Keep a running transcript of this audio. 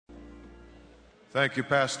Thank you,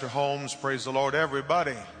 Pastor Holmes. Praise the Lord,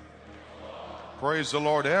 everybody. Praise the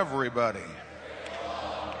Lord, everybody.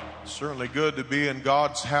 Certainly good to be in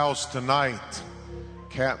God's house tonight.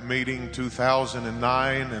 Camp meeting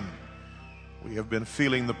 2009, and we have been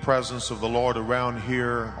feeling the presence of the Lord around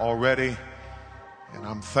here already, and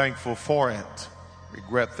I'm thankful for it.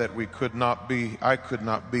 Regret that I could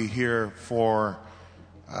not be here for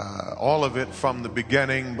all of it from the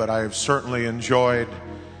beginning, but I have certainly enjoyed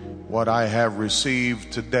what I have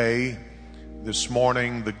received today, this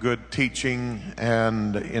morning, the good teaching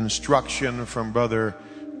and instruction from Brother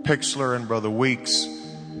Pixler and Brother Weeks.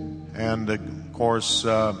 And of course,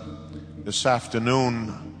 this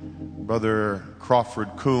afternoon, Brother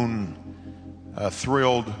Crawford Kuhn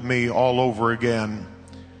thrilled me all over again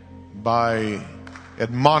by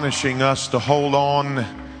admonishing us to hold on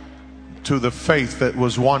to the faith that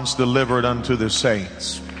was once delivered unto the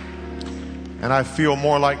saints. And I feel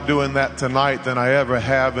more like doing that tonight than I ever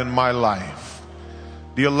have in my life.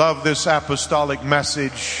 Do you love this apostolic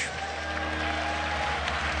message?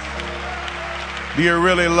 Do you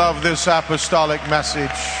really love this apostolic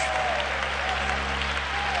message?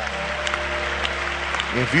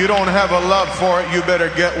 If you don't have a love for it, you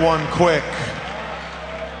better get one quick.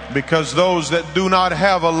 Because those that do not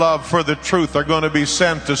have a love for the truth are going to be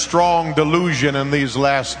sent to strong delusion in these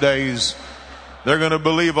last days. They're going to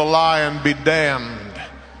believe a lie and be damned.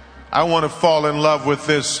 I want to fall in love with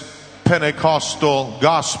this Pentecostal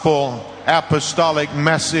gospel apostolic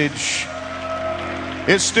message.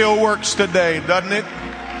 It still works today, doesn't it?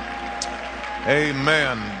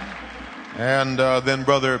 Amen. And then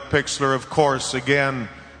Brother Pixler, of course, again,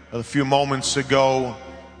 a few moments ago,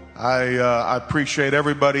 I appreciate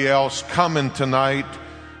everybody else coming tonight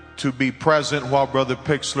to be present while Brother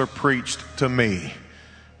Pixler preached to me.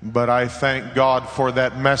 But I thank God for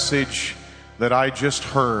that message that I just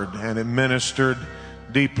heard, and it ministered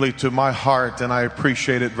deeply to my heart, and I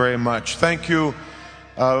appreciate it very much. Thank you,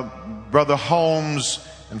 Brother Holmes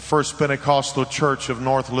and First Pentecostal Church of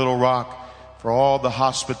North Little Rock, for all the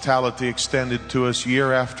hospitality extended to us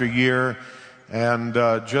year after year, and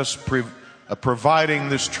providing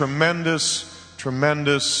this tremendous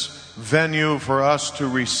venue for us to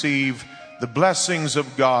receive the blessings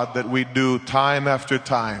of God that we do time after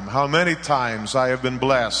time. How many times I have been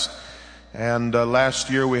blessed. And last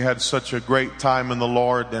year we had such a great time in the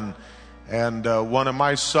Lord, and one of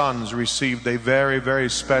my sons received a very, very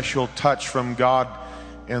special touch from God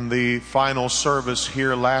in the final service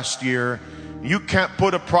here last year. You can't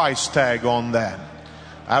put a price tag on that.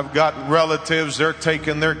 I've got relatives, they're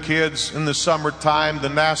taking their kids in the summertime, the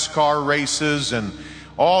NASCAR races and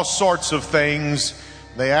all sorts of things.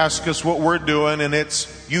 They ask us what we're doing, and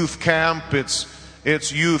it's youth camp, it's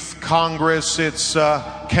youth congress, it's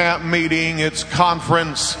camp meeting, it's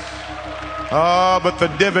conference. But the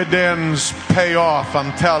dividends pay off,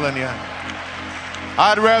 I'm telling you.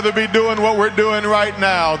 I'd rather be doing what we're doing right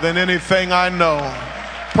now than anything I know.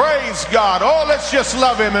 Praise God. Oh, let's just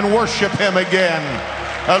love Him and worship Him again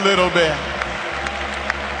a little bit.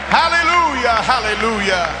 Hallelujah,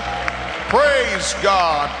 hallelujah. Praise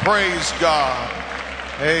God, praise God.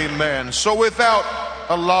 Amen. So without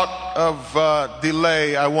a lot of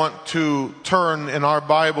delay, I want to turn in our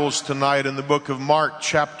Bibles tonight in the book of Mark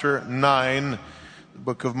chapter 9. The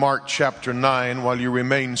book of Mark chapter 9, while you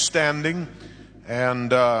remain standing.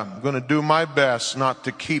 And I'm going to do my best not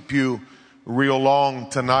to keep you real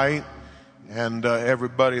long tonight. And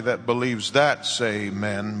everybody that believes that, say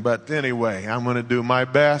amen. But anyway, I'm going to do my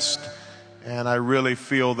best. And I really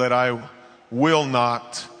feel that I will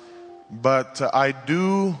not. But I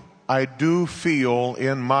do feel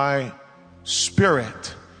in my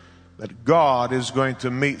spirit that God is going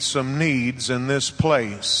to meet some needs in this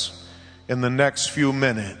place in the next few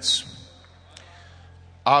minutes.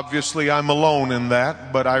 Obviously, I'm alone in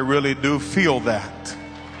that, but I really do feel that.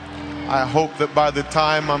 I hope that by the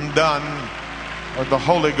time I'm done, or the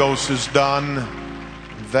Holy Ghost is done,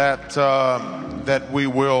 that we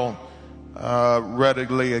will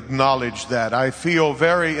readily acknowledge that. I feel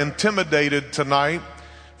very intimidated tonight.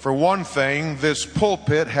 For one thing, this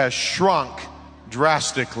pulpit has shrunk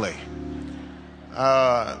drastically.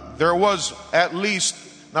 There was at least,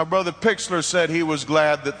 now Brother Pixler said he was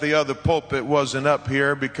glad that the other pulpit wasn't up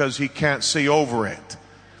here because he can't see over it.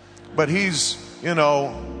 But he's,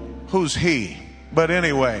 who's he? But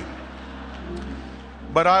anyway.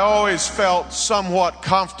 But I always felt somewhat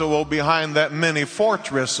comfortable behind that mini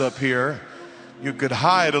fortress up here. You could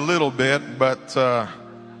hide a little bit, but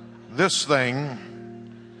this thing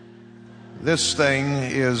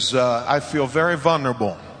is, I feel very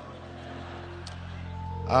vulnerable.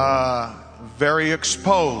 very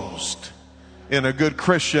exposed. in a good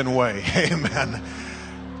Christian way. Amen.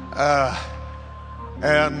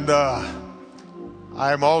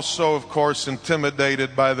 I'm also, of course,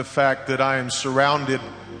 intimidated by the fact that I am surrounded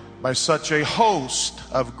by such a host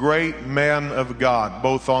of great men of God,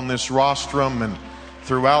 both on this rostrum and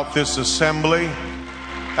throughout this assembly.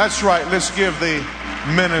 That's right. Let's give the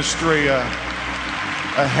ministry a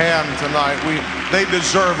hand tonight. They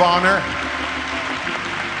deserve honor.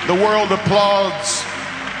 The world applauds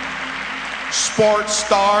sports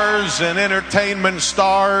stars and entertainment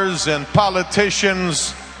stars and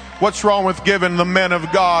politicians. What's wrong with giving the men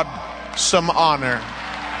of God some honor?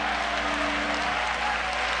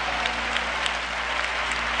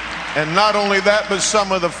 And not only that, but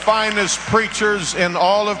some of the finest preachers in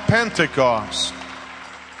all of Pentecost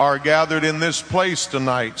are gathered in this place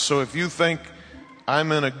tonight. So if you think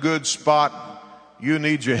I'm in a good spot, you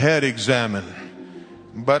need your head examined.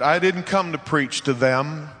 But I didn't come to preach to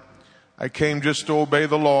them. I came just to obey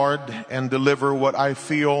the Lord and deliver what I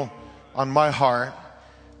feel on my heart.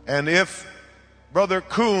 And if Brother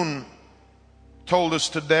Kuhn told us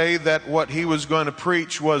today that what he was going to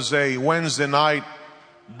preach was a Wednesday night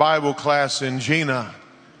Bible class in Gina,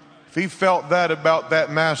 if he felt that about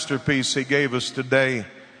that masterpiece he gave us today,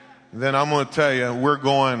 then I'm going to tell you, we're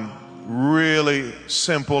going really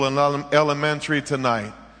simple and elementary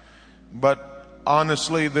tonight. But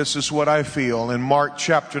honestly, this is what I feel. In Mark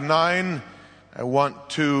chapter 9, I want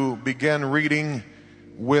to begin reading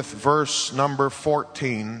with verse number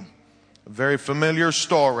 14. A very familiar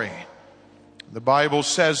story. The Bible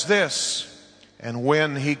says this: and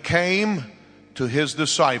when he came to his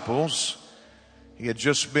disciples, he had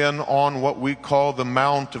just been on what we call the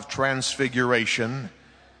Mount of Transfiguration.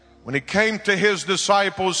 When he came to his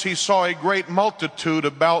disciples, he saw a great multitude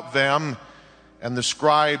about them, and the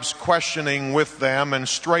scribes questioning with them, and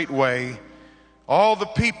straightway all the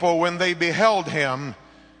people, when they beheld him,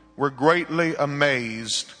 were greatly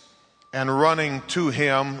amazed, and running to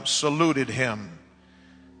him saluted him.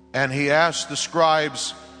 And he asked the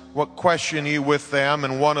scribes, what question ye with them?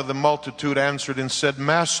 And one of the multitude answered and said,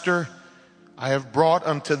 Master, I have brought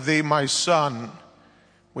unto thee my son,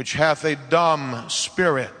 which hath a dumb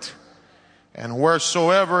spirit, and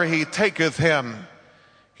wheresoever he taketh him,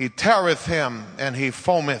 he teareth him, and he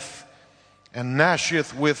foameth, and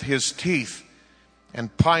gnasheth with his teeth,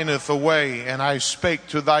 and pineth away. And I spake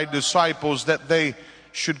to thy disciples that they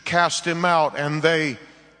should cast him out, and they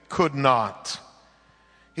could not.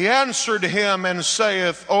 He answered him and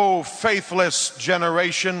saith, O faithless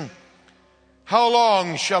generation, how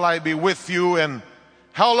long shall I be with you, and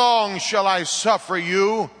how long shall I suffer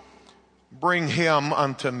you? Bring him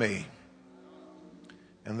unto me.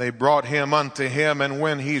 And they brought him unto him, and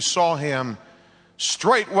when he saw him,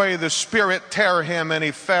 straightway the spirit tare him, and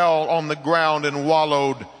he fell on the ground and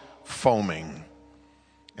wallowed, foaming.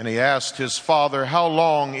 And he asked his father, how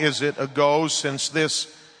long is it ago since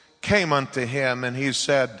this came unto him? And he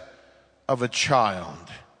said, of a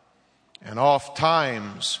child. And oft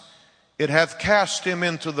times it hath cast him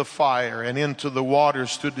into the fire and into the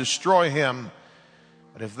waters to destroy him.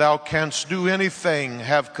 But if thou canst do anything,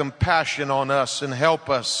 have compassion on us and help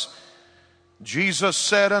us. Jesus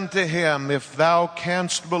said unto him, if thou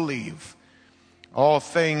canst believe, all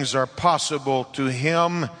things are possible to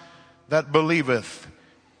him that believeth.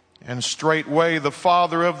 And straightway the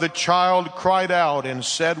father of the child cried out and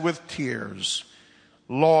said with tears,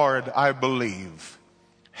 Lord, I believe.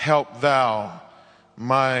 Help thou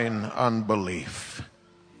mine unbelief.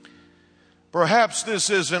 Perhaps this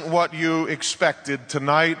isn't what you expected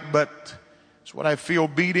tonight, but it's what I feel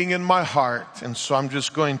beating in my heart. And so I'm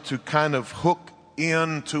just going to kind of hook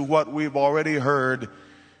into what we've already heard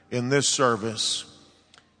in this service.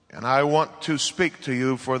 And I want to speak to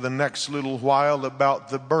you for the next little while about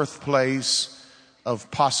the birthplace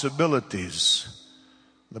of possibilities.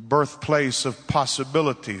 The birthplace of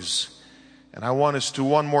possibilities. And I want us to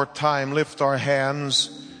one more time lift our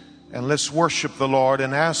hands and let's worship the Lord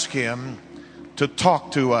and ask him to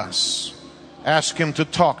talk to us. Ask him to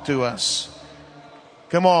talk to us.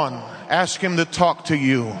 Come on, ask him to talk to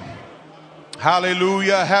you.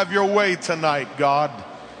 Hallelujah. Have your way tonight, God.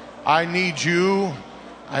 I need you.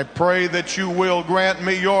 I pray that you will grant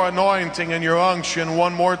me your anointing and your unction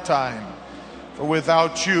one more time. For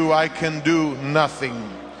without you, I can do nothing.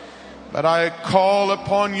 But I call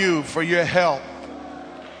upon you for your help.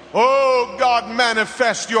 Oh, God,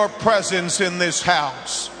 manifest your presence in this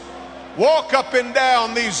house. Walk up and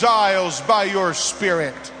down these aisles by your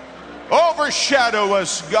Spirit. Overshadow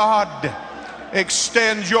us, God.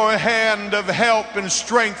 Extend your hand of help and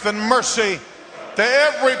strength and mercy to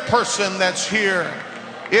every person that's here.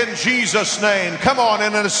 in Jesus' name. Come on,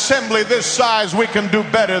 in an assembly this size, we can do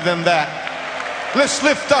better than that. Let's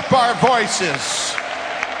lift up our voices.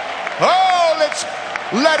 Oh, let's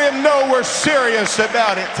let him know we're serious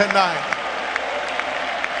about it tonight.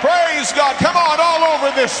 Praise God. Come on, all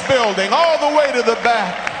over this building, all the way to the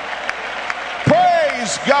back.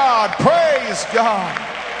 Praise God. Praise God.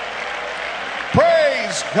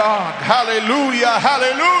 Praise God. Hallelujah.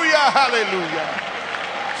 Hallelujah. Hallelujah.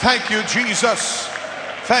 Thank you, Jesus.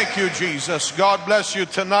 Thank you, Jesus. God bless you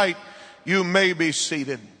tonight. You may be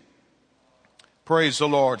seated. Praise the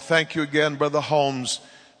Lord. Thank you again, Brother Holmes,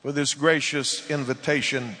 for this gracious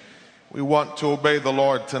invitation. We want to obey the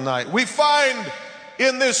Lord tonight. We find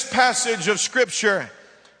in this passage of Scripture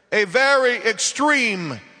a very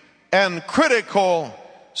extreme and critical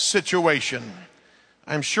situation.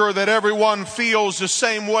 I'm sure that everyone feels the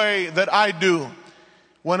same way that I do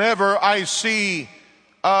whenever I see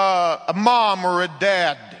a mom or a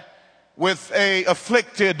dad with a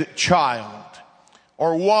afflicted child,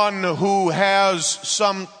 or one who has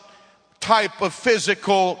some type of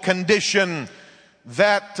physical condition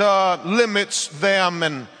that limits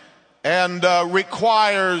them and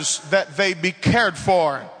requires that they be cared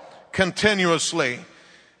for continuously.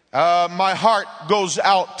 My heart goes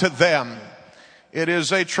out to them. It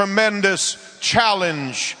is a tremendous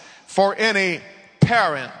challenge for any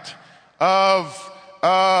parent of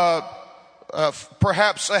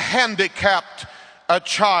perhaps a handicapped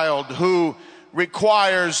child who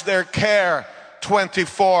requires their care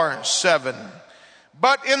 24/7.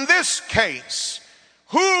 But in this case,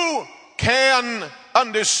 who can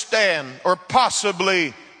understand or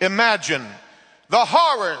possibly imagine the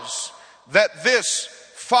horrors that this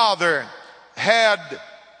father had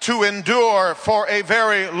to endure for a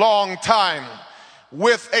very long time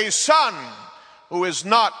with a son who is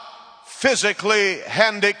not physically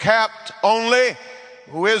handicapped only,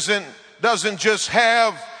 who doesn't just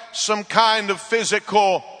have some kind of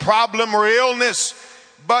physical problem or illness,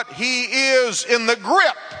 but he is in the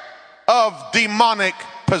grip of demonic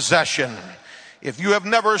possession. If you have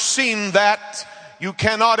never seen that, you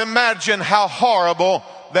cannot imagine how horrible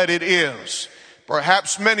that it is.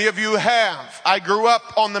 Perhaps many of you have. I grew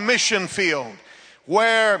up on the mission field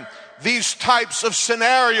where these types of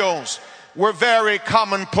scenarios were very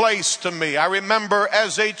commonplace to me. I remember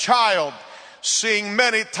as a child seeing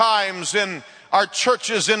many times in our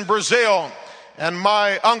churches in Brazil, and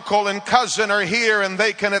my uncle and cousin are here and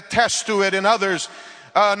they can attest to it, and others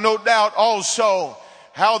no doubt also,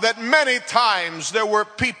 how that many times there were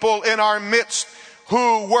people in our midst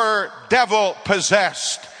who were devil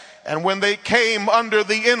possessed. And when they came under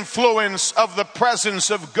the influence of the presence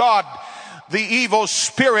of God, the evil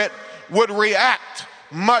spirit would react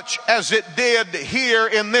much as it did here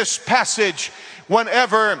in this passage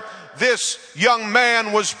whenever this young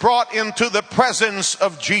man was brought into the presence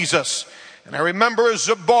of Jesus. And I remember as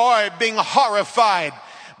a boy being horrified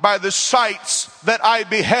by the sights that I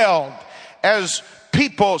beheld as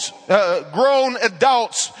people, grown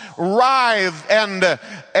adults, writhed and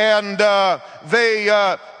they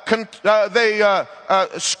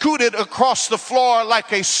scooted across the floor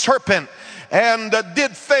like a serpent and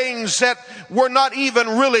did things that were not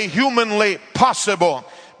even really humanly possible.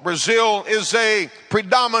 Brazil is a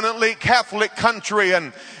predominantly Catholic country,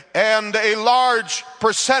 and a large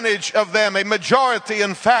percentage of them, a majority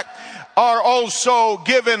in fact, are also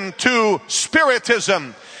given to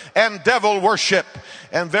spiritism and devil worship.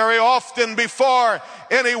 And very often before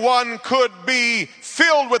anyone could be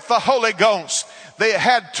filled with the Holy Ghost, they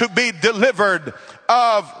had to be delivered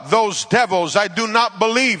of those devils. I do not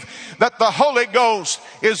believe that the Holy Ghost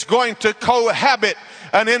is going to cohabit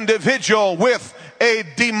an individual with a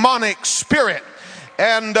demonic spirit.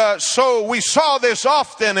 And so we saw this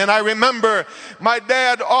often, and I remember my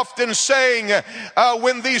dad often saying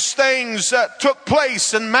when these things took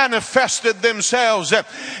place and manifested themselves,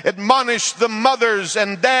 admonished the mothers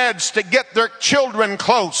and dads to get their children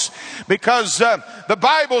close, because the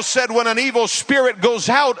Bible said when an evil spirit goes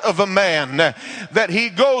out of a man, that he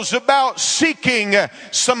goes about seeking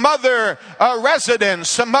some other residence,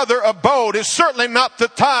 some other abode. It's certainly not the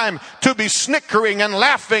time to be snickering and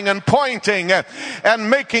laughing and pointing and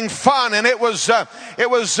making fun. And it was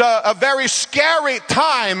a very scary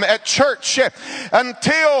time at church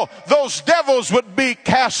until those devils would be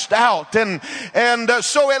cast out, and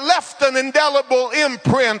so it left an indelible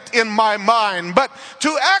imprint in my mind. But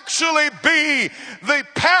to actually be the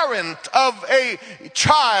parent of a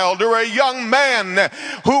child or a young man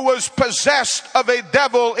who was possessed of a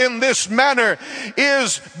devil in this manner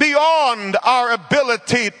is beyond our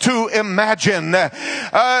ability to imagine.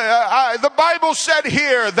 The Bible says said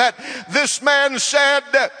here that this man said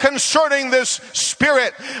concerning this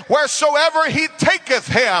spirit, wheresoever he taketh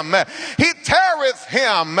him, he teareth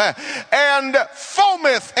him, and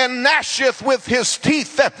foameth and gnasheth with his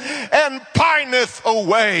teeth, and pineth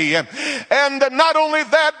away. And not only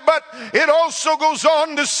that, but it also goes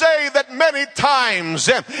on to say that many times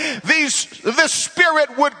this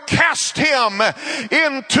spirit would cast him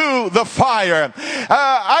into the fire.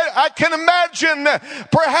 I can imagine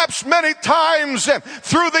perhaps many times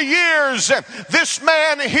through the years this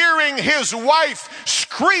man hearing his wife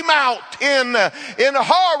scream out in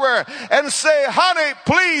horror and say, honey,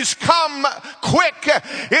 please come quick,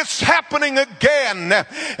 it's happening again.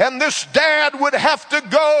 And this dad would have to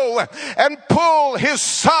go and pull his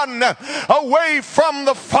son away from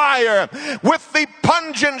the fire with the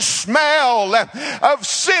pungent smell of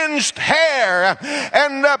singed hair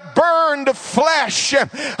and burned flesh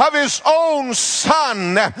of his own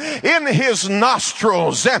son in his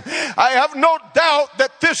nostrils. I have no doubt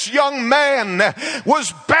that this young man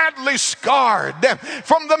was badly scarred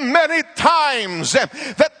from the many times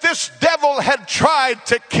that this devil had tried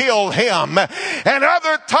to kill him, and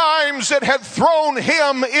other times it had thrown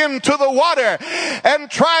him into the water and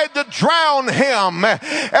tried to drown him,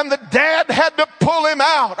 and the dad had to pull him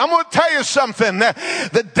out. I'm going to tell you something.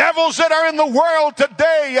 The devils that are in the world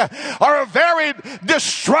today are a very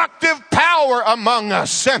destructive power among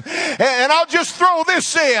us. And I'll just throw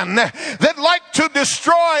this in, that like to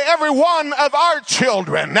destroy every one of our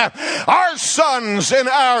children, our sons and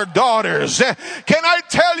our daughters. Can I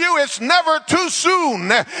tell you, it's never too soon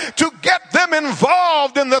to get them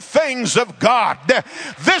involved in the things of God.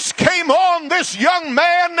 This came on this young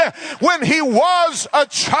man when he was a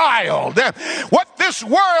child. What this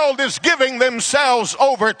world is giving themselves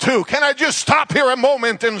over to. Can I just stop here a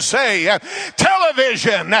moment and say,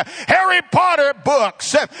 television, Harry Potter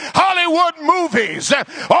books, Hollywood movies,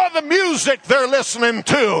 all the music they're listening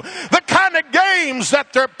to, the kind of games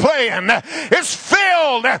that they're playing, is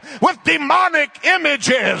filled with demonic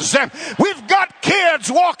images. We've got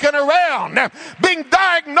kids walking around being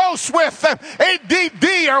diagnosed with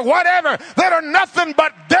ADD or whatever that are nothing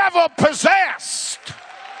but devil possessed.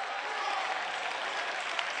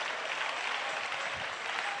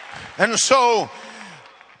 And so,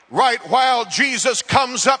 right while Jesus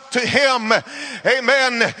comes up to him,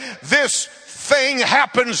 amen, this thing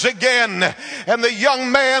happens again, and the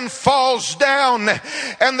young man falls down,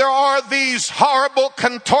 and there are these horrible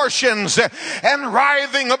contortions and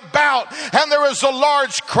writhing about, and there is a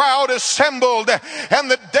large crowd assembled, and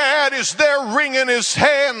the dad is there wringing his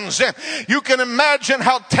hands. You can imagine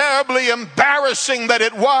how terribly embarrassing that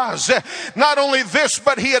it was. Not only this,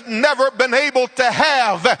 but he had never been able to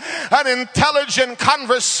have an intelligent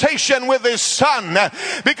conversation with his son,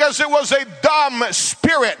 because it was a dumb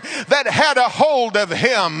spirit that had a hold of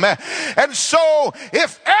him. And so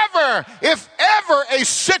if ever a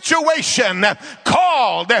situation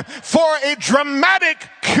called for a dramatic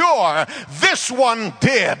cure, this one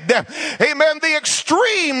did. Amen. The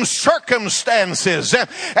extreme circumstances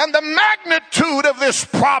and the magnitude of this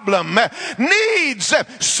problem needs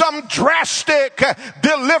some drastic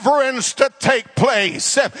deliverance to take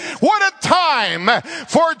place. What a time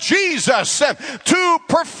for Jesus to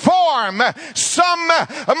perform some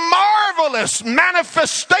marvelous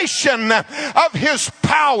manifestation of his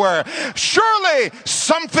power. Surely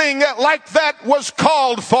something like that was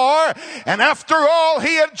called for, and after all,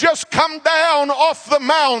 he had just come down off the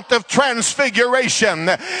Mount of Transfiguration,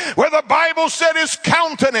 where the Bible said his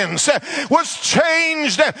countenance was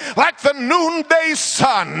changed like the noonday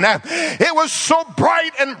sun. It was so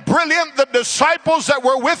bright and brilliant, the disciples that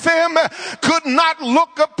were with him could not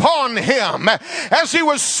look upon him as he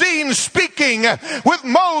was seen speaking with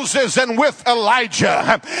Moses and with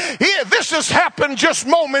Elijah. This has happened just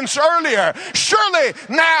moments earlier. Surely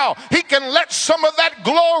now he can let some of that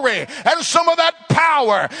glory and some of that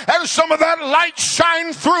power and some of that light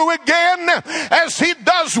shine through again as he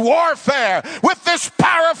does warfare with this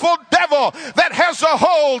powerful devil that has a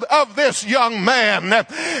hold of this young man.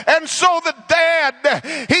 And so the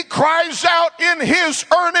dad, he cries out in his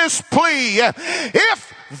earnest plea,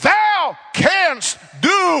 if thou canst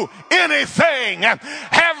do anything,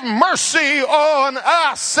 have mercy on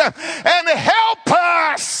us and help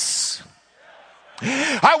us.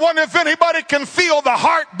 I wonder if anybody can feel the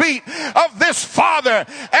heartbeat of this father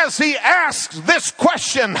as he asks this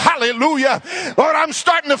question. Hallelujah. Lord, I'm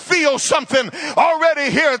starting to feel something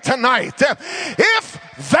already here tonight. If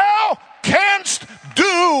thou canst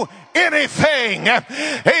do anything.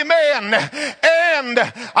 Amen. And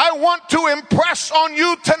I want to impress on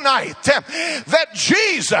you tonight that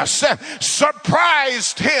Jesus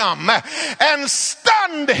surprised him and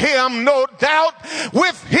stunned him, no doubt,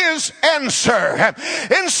 with his answer.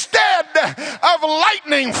 Instead of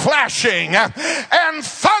lightning flashing and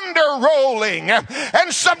thunder rolling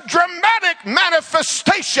and some dramatic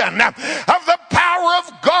manifestation of the power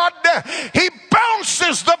of God, he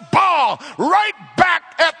bounces the ball right back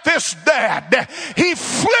at this dad. He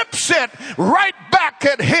flips it right back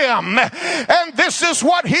at him. And this is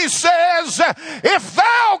what he says: if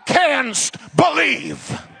thou canst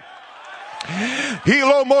believe. Amen.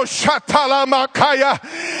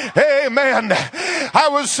 I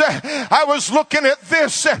was looking at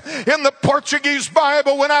this in the Portuguese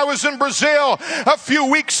Bible when I was in Brazil a few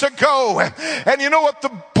weeks ago. And you know what the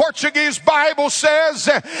Portuguese Bible says?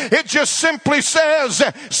 It just simply says,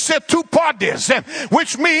 se tu podes,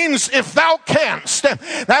 which means if thou canst.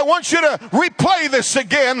 Now I want you to replay this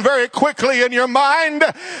again very quickly in your mind.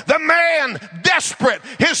 The man, desperate,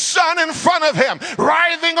 his son in front of him,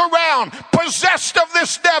 writhing around, possessed of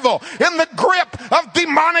this devil, in the grip of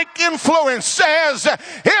demonic influence, says,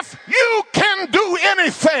 if you can do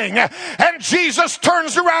anything. And Jesus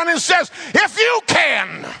turns around and says, if you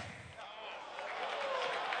can.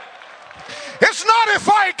 It's not if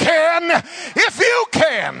I can, if you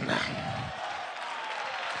can.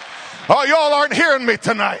 Oh, y'all aren't hearing me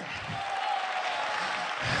tonight.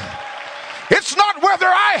 It's not whether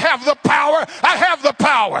I have the power, I have the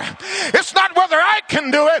power. It's not whether I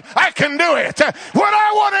can do it, I can do it. What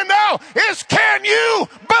I want to know is, can you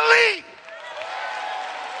believe?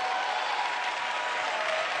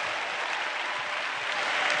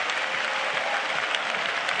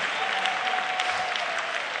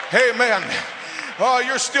 Amen. Oh,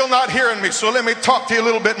 you're still not hearing me, so let me talk to you a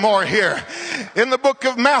little bit more here. In the book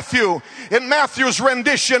of Matthew, in Matthew's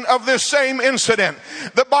rendition of this same incident,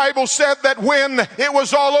 the Bible said that when it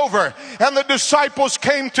was all over and the disciples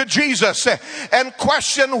came to Jesus and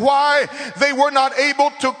questioned why they were not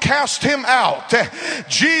able to cast him out,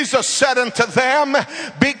 Jesus said unto them,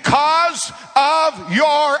 because of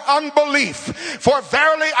your unbelief. For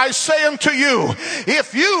verily I say unto you,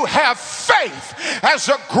 if you have faith as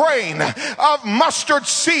a grain of mustard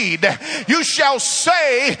seed, you shall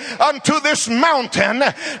say unto this mountain,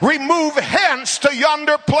 remove hence to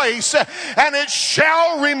yonder place, and it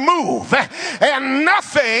shall remove. And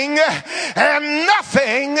nothing,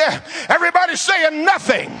 everybody saying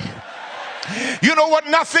nothing. You know what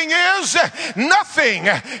nothing is? Nothing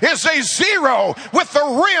is a zero with the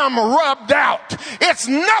rim rubbed out. It's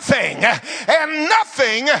nothing, and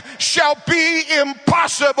nothing shall be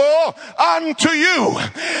impossible unto you.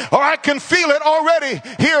 Oh, I can feel it already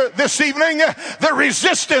here this evening. The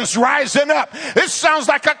resistance rising up. This sounds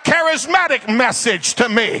like a charismatic message to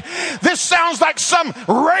me. This sounds like some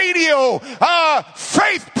radio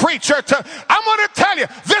faith preacher. I'm going to tell you,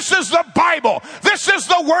 this is the Bible. This is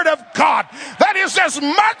the Word of God. That is as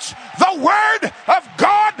much the Word of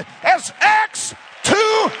God as Acts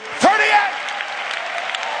 2:38.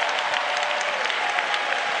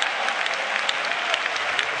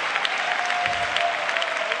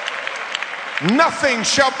 Nothing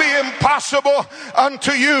shall be impossible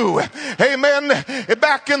unto you. Amen.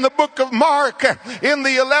 Back in the book of Mark, in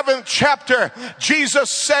the 11th chapter,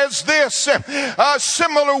 Jesus says this,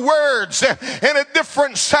 similar words in a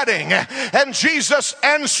different setting. And Jesus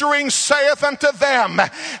answering saith unto them,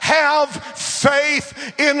 have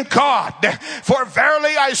faith in God. For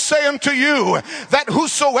verily I say unto you, that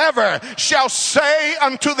whosoever shall say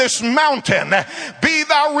unto this mountain, be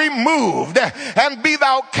thou removed, and be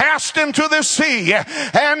thou cast into this sea,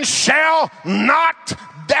 and shall not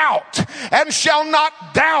doubt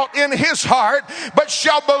in his heart, but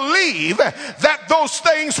shall believe that those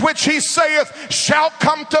things which he saith shall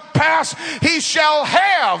come to pass, he shall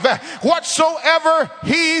have whatsoever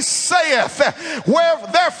he saith.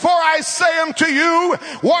 Therefore I say unto you,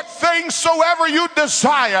 what things soever you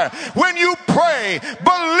desire, when you pray,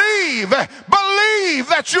 believe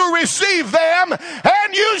that you receive them,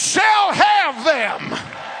 and you shall have them.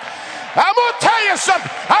 I'm going to tell you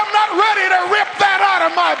something. I'm not ready to rip that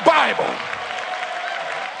out of my Bible.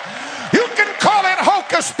 You can call it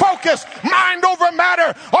hocus pocus, mind over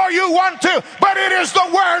matter, all you want to, but it is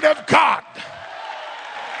the Word of God.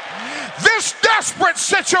 This desperate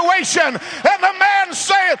situation, and the man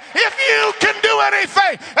saying, if you can do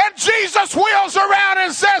anything, and Jesus wheels around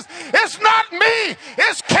and says, it's not me,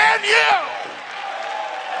 it's can you?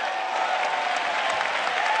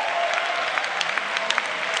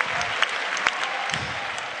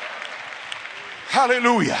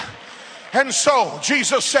 Hallelujah. And so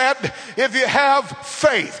Jesus said, if you have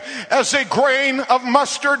faith as a grain of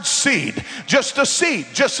mustard seed, just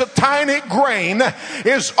a tiny grain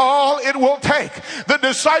is all it will take. The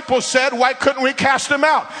disciples said, why couldn't we cast him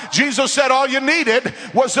out? Jesus said all you needed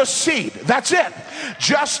was a seed. That's it.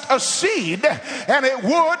 Just a seed, and it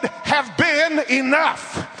would have been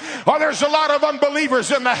enough. Oh, there's a lot of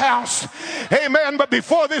unbelievers in the house. Amen. But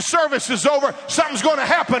before this service is over, something's going to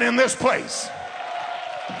happen in this place.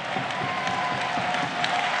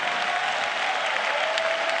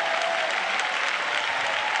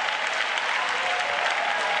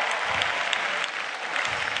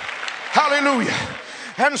 Hallelujah.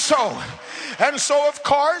 And so of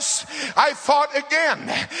course I thought again,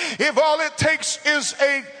 if all it takes is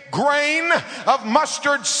a grain of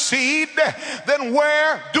mustard seed, then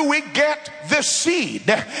where do we get this seed?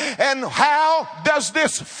 And how does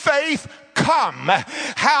this faith come?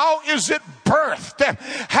 How is it birthed?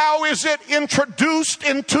 How is it introduced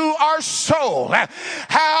into our soul?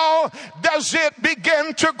 How does it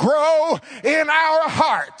begin to grow in our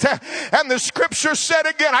heart? And the scripture said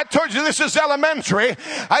again, I told you this is elementary.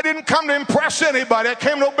 I didn't come to impress anybody. I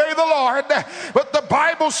came to obey the Lord. But the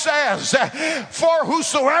Bible says, for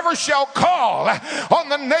whosoever shall call on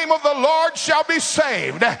the name of the Lord shall be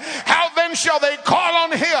saved. How then shall they call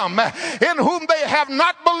on him in whom they have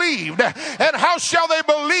not believed? And how shall they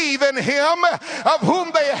believe in him of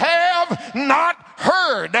whom they have not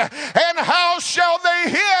heard? And how shall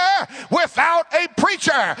they hear without a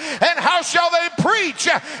preacher? And how shall they preach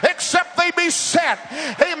except they be sent?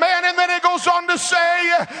 Amen. And then it goes on to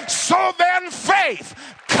say, so then faith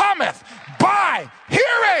cometh by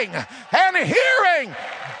hearing, and hearing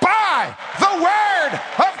by the word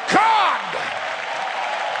of God.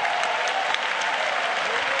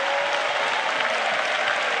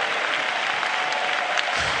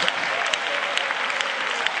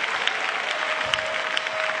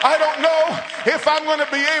 I don't know if I'm going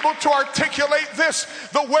to be able to articulate this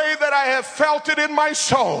the way that I have felt it in my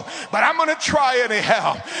soul, but I'm going to try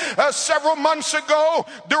anyhow. Several months ago,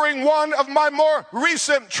 during one of my more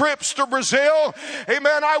recent trips to Brazil,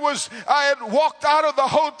 amen, I had walked out of the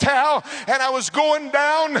hotel and I was going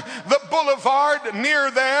down the boulevard near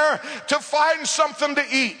there to find something to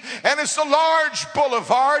eat. And it's a large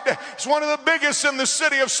boulevard. It's one of the biggest in the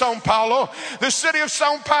city of Sao Paulo. The city of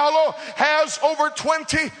Sao Paulo has over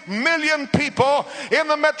 20 million people in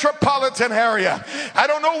the metropolitan area. I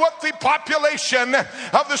don't know what the population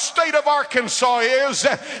of the state of Arkansas is,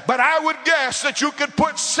 but I would guess that you could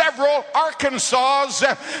put several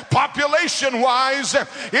Arkansas population-wise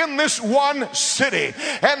in this one city.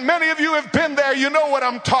 And many of you have been there. You know what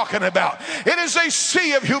I'm talking about. It is a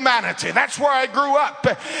sea of humanity. That's where I grew up.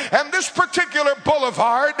 And this particular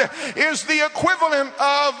boulevard is the equivalent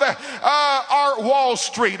of our Wall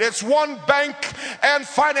Street. It's one bank and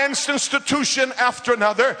finance institution after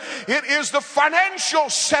another. It is the financial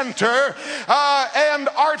center and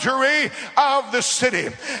artery of the city.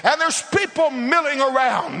 And there's people milling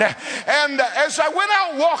around. And as I went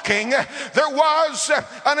out walking, there was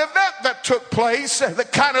an event that took place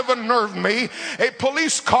that kind of unnerved me. A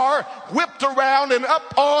police car whipped around and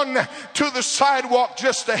up on to the sidewalk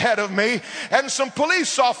just ahead of me. And some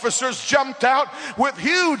police officers jumped out with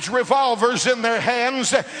huge revolvers in their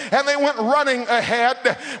hands. And they went running ahead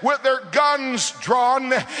with their guns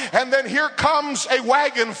drawn. And then here comes a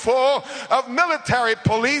wagon full of military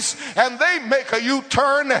police, and they make a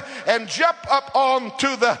U-turn and jump up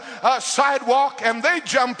onto the sidewalk, and they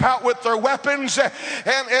jump out with their weapons. And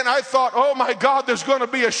I thought, oh my God, there's going to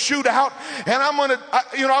be a shootout, and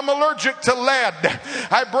I'm allergic to lead.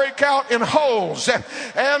 I break out in holes,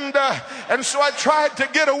 and so I tried to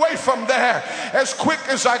get away from there as quick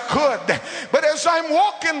as I could. But as I'm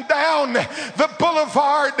walking down the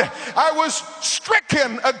boulevard, I was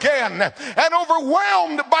stricken again and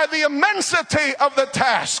overwhelmed by the immensity of the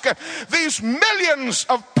task. These millions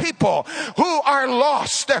of people who are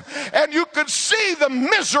lost, and you could see the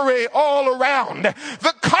misery all around,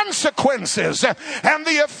 the consequences and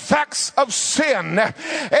the effects of sin.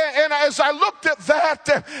 And as I looked at that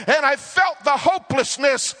and I felt the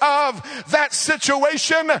hopelessness of that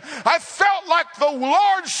situation, I felt like the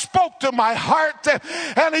Lord spoke to my heart,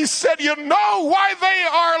 and he said, you know why they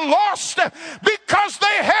are lost? Because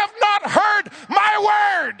they have not heard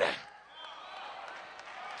my word.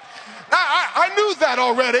 Now, I knew that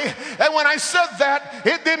already, and when I said that,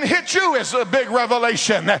 it didn't hit you as a big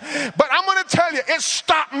revelation. But I'm going to tell you, it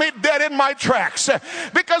stopped me dead in my tracks,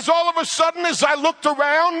 because all of a sudden, as I looked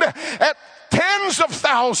around at tens of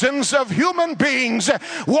thousands of human beings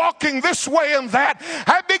walking this way and that,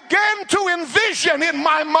 I began to envision in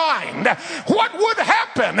my mind what would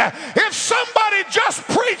happen if somebody just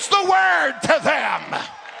preached the word to them.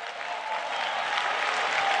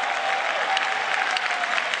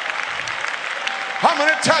 I'm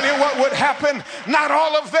going to tell you what would happen. Not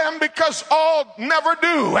all of them, because all never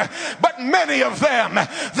do, but many of them,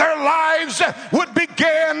 their lives would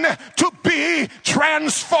begin to be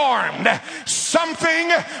transformed.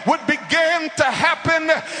 Something would begin to happen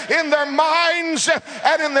in their minds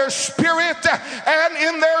and in their spirit and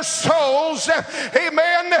in their souls.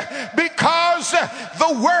 Amen. Because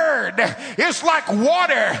the word is like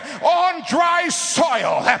water on dry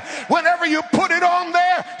soil. Whenever you put it on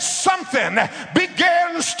there, something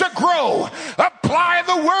begins to grow. Apply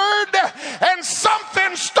the word and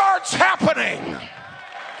something starts happening.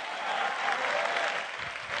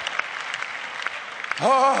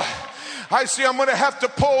 I see I'm going to have to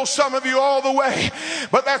pull some of you all the way,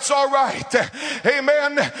 but that's all right.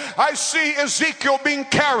 Amen. I see Ezekiel being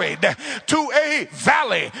carried to a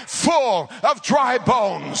valley full of dry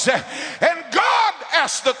bones. And God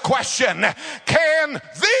asked the question, can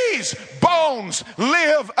these bones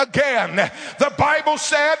live again? The Bible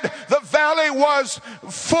said the valley was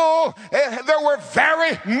full. There were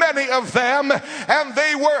very many of them, and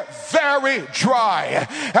they were very dry.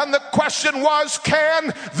 And the question was,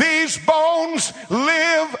 can these bones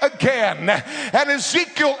live again? And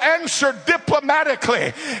Ezekiel answered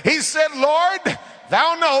diplomatically. He said, Lord,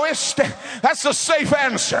 thou knowest. That's a safe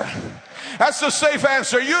answer. That's a safe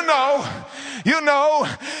answer. You know,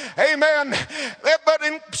 amen. But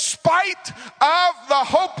in spite of the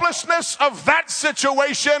hopelessness of that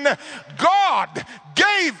situation, God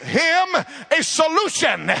gave him a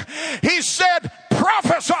solution. He said,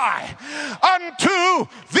 prophesy unto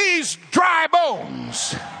these dry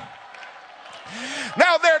bones.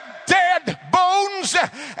 Now they're dead bones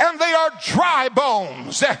and they are dry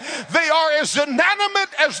bones. They are as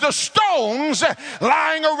inanimate as the stones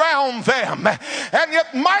lying around them. And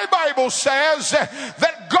yet my Bible says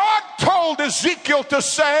that God told Ezekiel to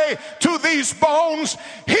say to these bones,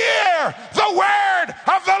 hear the word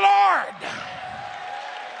of the Lord.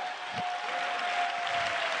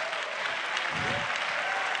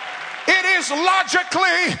 It is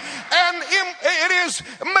logically and it is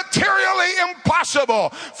materially impossible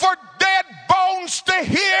for dead bones to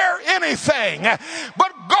hear anything.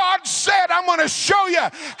 But God said, I'm going to show you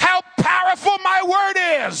how powerful my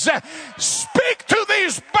word is. Speak to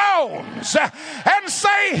these bones and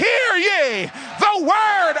say, hear ye the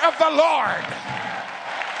word of the Lord.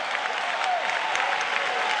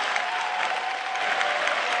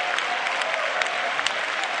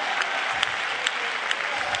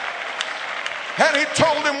 And he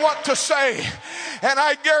told him what to say. And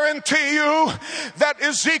I guarantee you that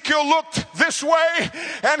Ezekiel looked this way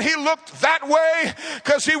and he looked that way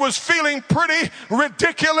because he was feeling pretty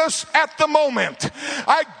ridiculous at the moment.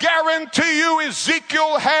 I guarantee you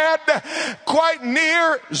Ezekiel had quite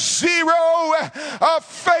near zero of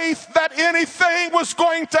faith that anything was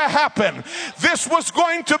going to happen. This was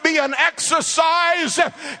going to be an exercise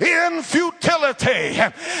in futility.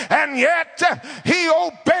 And yet he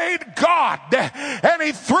obeyed God and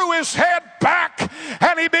he threw his head back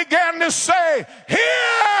and he began to say, hear,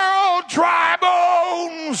 O dry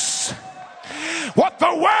bones, what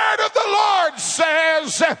the word of the Lord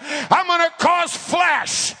says. I'm going to cause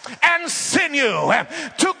flesh and sinew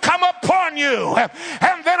to come upon you,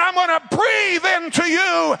 and then I'm going to breathe into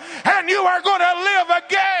you and you are going to live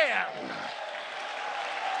again.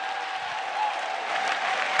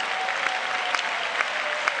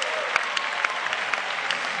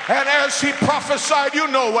 And as he prophesied, you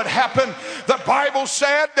know what happened. The Bible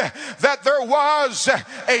said that there was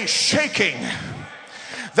a shaking.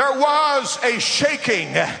 There was a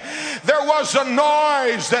shaking. There was a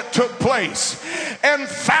noise that took place. And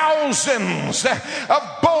thousands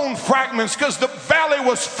of bone fragments, because the valley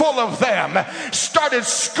was full of them, started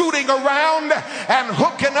scooting around and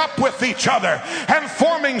hooking up with each other and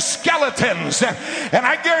forming skeletons. And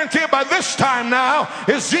I guarantee you by this time now,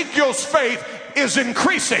 Ezekiel's faith is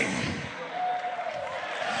increasing.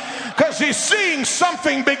 Because he's seeing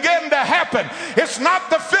something begin to happen. It's not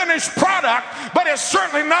the finished product, but it's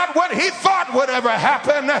certainly not what he thought would ever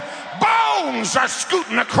happen. Bones are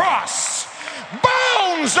scooting across.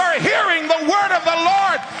 Bones are hearing the word of the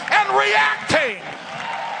Lord and reacting.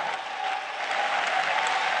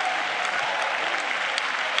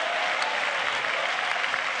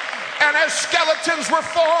 And as skeletons were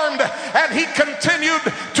formed and he continued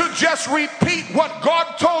to just repeat what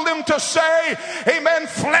God told him to say, amen,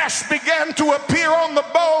 flesh began to appear on the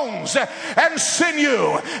bones. bones and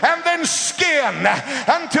sinew and then skin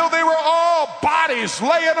until they were all bodies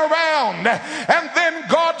laying around. And then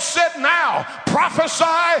God said, now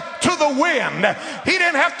prophesy to the wind. He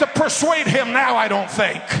didn't have to persuade him now, I don't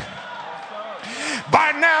think.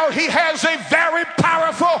 By now he has a very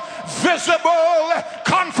powerful, visible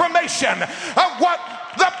confirmation of what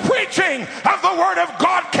the preaching of the Word of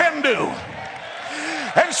God can do.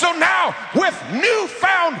 And so now, with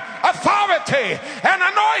newfound authority and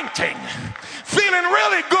anointing, feeling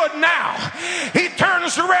really good now, he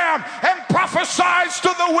turns around and prophesies to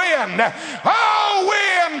the wind. Oh,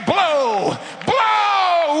 wind, blow,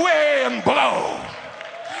 blow, wind, blow.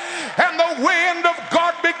 And the wind of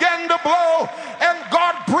God began to blow, and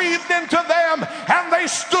God breathed into them, and they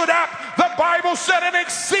stood up. The Bible said an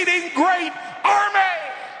exceeding great army.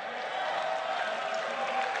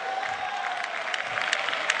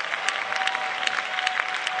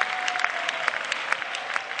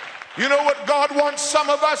 You know what God wants some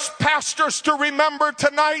of us pastors to remember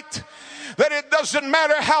tonight? That it doesn't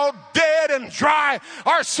matter how dead and dry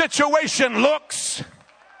our situation looks,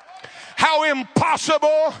 how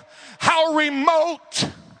impossible, how remote.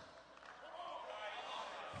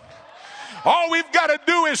 All we've got to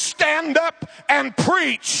do is stand up and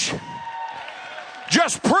preach.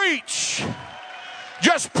 Just preach.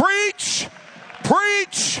 Just preach,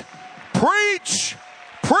 preach, preach,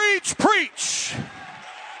 preach, preach.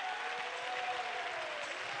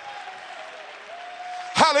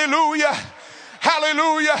 Hallelujah.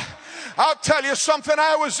 Hallelujah. I'll tell you something.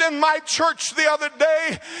 I was in my church the other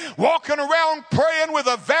day, walking around praying with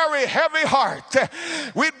a very heavy heart.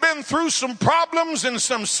 We'd been through some problems and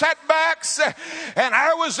some setbacks, and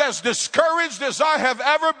I was as discouraged as I have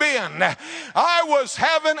ever been. I was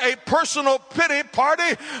having a personal pity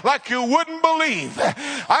party like you wouldn't believe.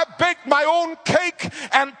 I baked my own cake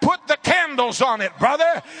and put the candles on it,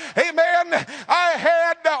 brother. Amen. I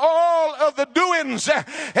had all of the doings, and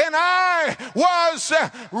I was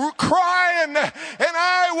crying, and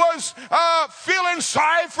I was feeling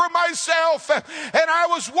sorry for myself, and I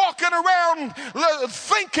was walking around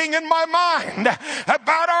thinking in my mind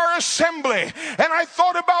about our assembly, and I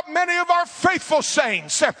thought about many of our faithful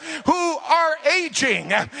saints who are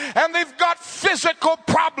aging, and they've got physical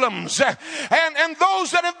problems, and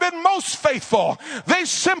those that have been most faithful, they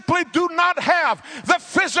simply do not have the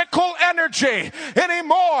physical energy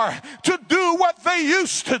anymore to do what they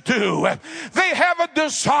used to do. They have a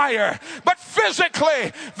desire, but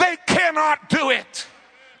physically they cannot do it.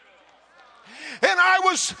 And I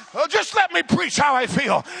was, just let me preach how I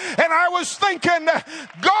feel. And I was thinking,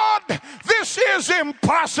 God, this is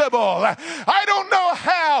impossible. I don't know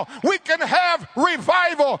how we can have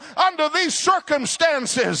revival under these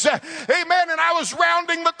circumstances. Amen. And I was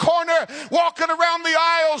rounding the corner, walking around the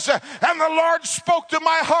aisles, and the Lord spoke to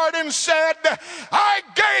my heart and said, I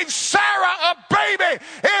gave Sarah a baby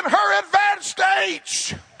in her advanced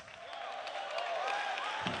age.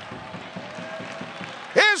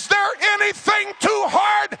 Is there anything too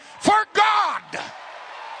hard for God?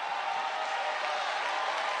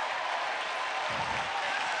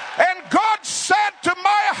 And God said to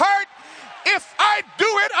my heart, if I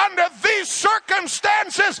do it under these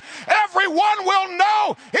circumstances, everyone will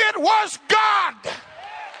know it was God.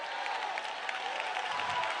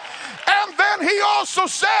 And then he also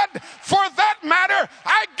said, for that matter,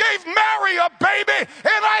 I gave Mary a baby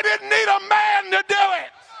and I didn't need a man to do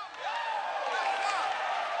it.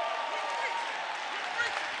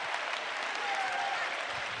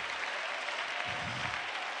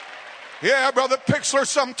 Yeah, Brother Pixler,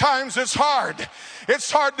 sometimes it's hard.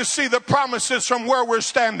 It's hard to see the promises from where we're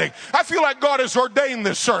standing. I feel like God has ordained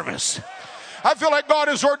this service. I feel like God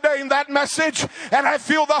has ordained that message, and I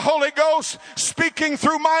feel the Holy Ghost speaking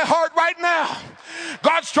through my heart right now.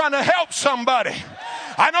 God's trying to help somebody.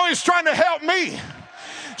 I know he's trying to help me.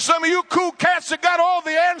 Some of you cool cats that got all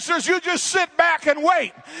the answers, you just sit back and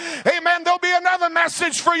wait. Amen. There'll be another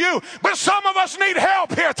message for you. But some of us need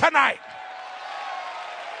help here tonight.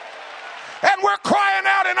 And we're crying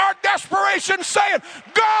out in our desperation saying,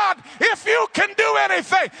 God, if you can do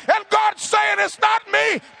anything. And God's saying, it's not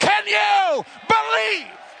me. Can you believe?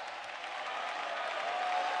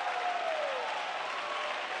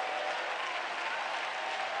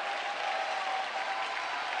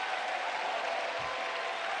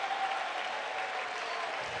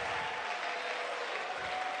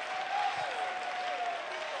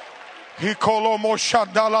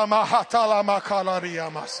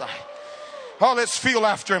 Oh, let's feel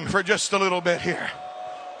after him for just a little bit here.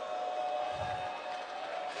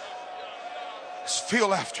 Let's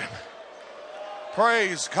feel after him.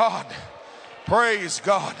 Praise God. Praise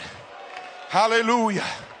God. Hallelujah.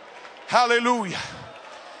 Hallelujah.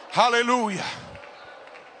 Hallelujah.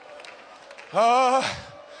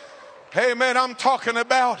 Amen. I'm talking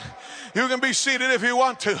about, you can be seated if you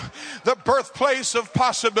want to, the birthplace of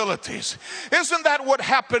possibilities. Isn't that what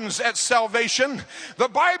happens at salvation? The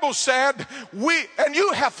Bible said, and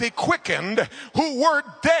you hath he quickened who were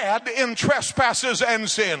dead in trespasses and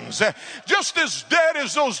sins. Just as dead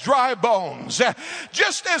as those dry bones.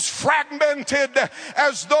 Just as fragmented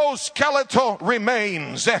as those skeletal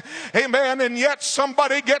remains. Amen. And yet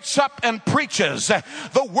somebody gets up and preaches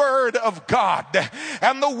the word of God.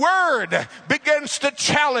 And the word begins to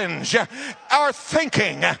challenge our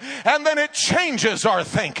thinking, and then it changes our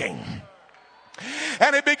thinking.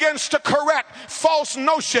 And it begins to correct false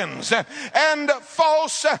notions and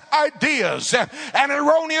false ideas and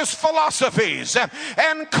erroneous philosophies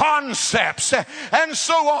and concepts and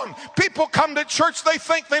so on. People come to church, they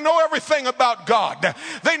think they know everything about God.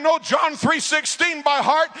 They know John 3:16 by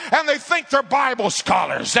heart, and they think they're Bible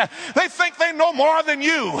scholars. They think they know more than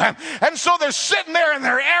you. And so they're sitting there in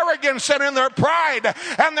their arrogance and in their pride,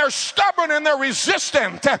 and they're stubborn and they're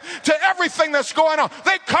resistant to everything that's going on.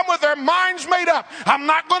 They come with their minds made up. I'm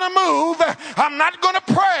not going to move. I'm not going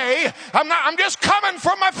to pray. I'm just coming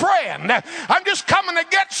for my friend. I'm just coming to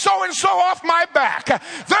get so and so off my back.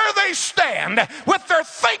 There they stand with their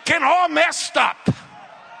thinking all messed up.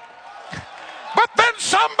 But then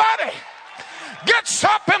somebody gets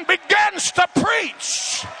up and begins to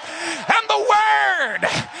preach, and the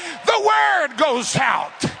word goes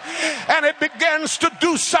out, and it begins to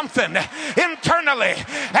do something internally,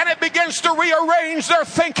 and it begins to rearrange their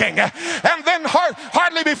thinking. And then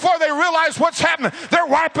hardly before they realize what's happening, they're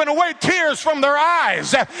wiping away tears from their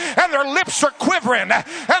eyes, and their lips are quivering,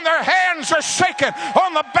 and their hands are shaking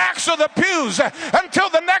on the backs of the pews, until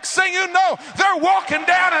the next thing you know, they're walking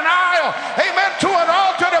down an aisle, amen, to an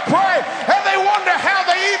altar to pray, and they wonder how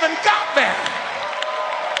they even got there.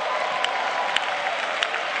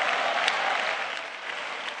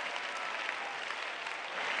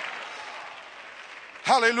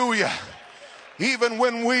 Hallelujah. Even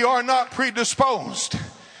when we are not predisposed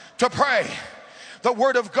to pray, the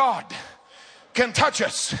word of God can touch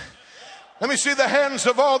us. Let me see the hands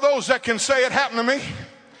of all those that can say it happened to me.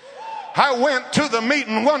 I went to the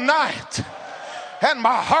meeting one night and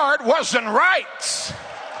my heart wasn't right.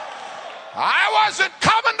 I wasn't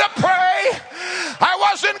coming to pray. I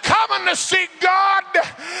wasn't coming to seek God.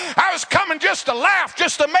 I was coming just to laugh,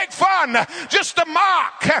 just to make fun, just to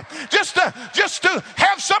mock, just to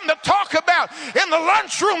have something to talk about in the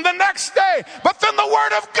lunchroom the next day. But then the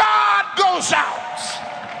word of God goes out.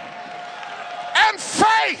 And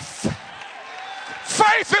faith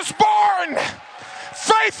is born.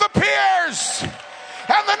 Faith appears.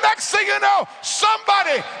 And the next thing you know,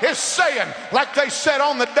 somebody is saying, like they said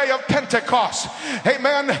on the day of Pentecost,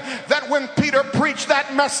 amen, that when Peter preached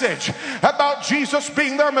that message about Jesus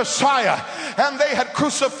being their Messiah, and they had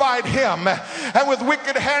crucified him, and with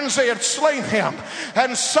wicked hands they had slain him,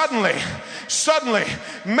 and suddenly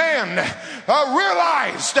men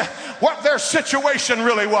realized what their situation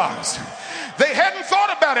really was. They hadn't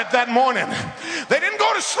thought about it that morning. They didn't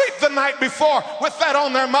go to sleep the night before with that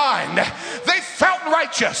on their mind. They felt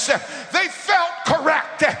righteous. They felt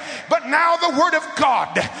correct. But now the word of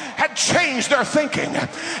God had changed their thinking,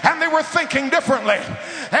 and they were thinking differently.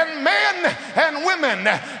 And men and women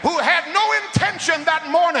who had no intention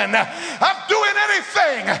that morning of doing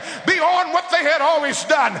anything beyond what they had always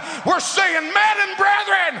done were saying, men and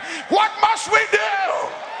brethren, what must we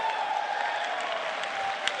do?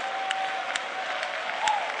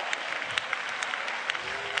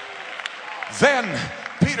 Then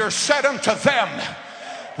Peter said unto them,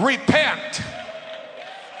 repent.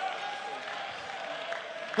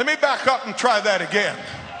 Let me back up and try that again.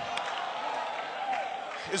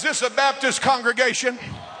 Is this a Baptist congregation?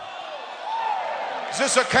 Is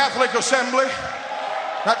this a Catholic assembly?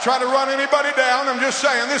 Not trying to run anybody down. I'm just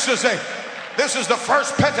saying this is the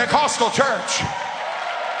first Pentecostal church.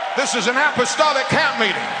 This is an apostolic camp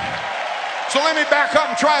meeting. So let me back up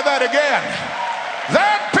and try that again.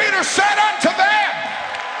 Then Peter said unto them,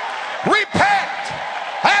 repent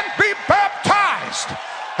and be baptized,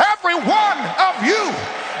 every one of you,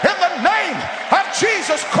 in the name of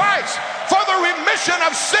Jesus Christ, for the remission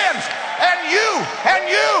of sins, and you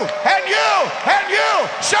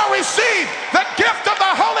shall receive the gift of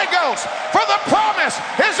the Holy Ghost, for the promise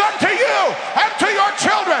is unto you and to your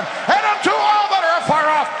children and unto all that are afar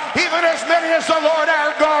off, even as many as the Lord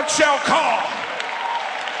our God shall call.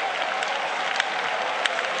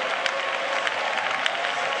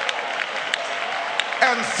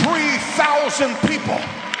 And 3,000 people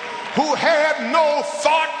who had no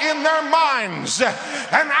thought in their minds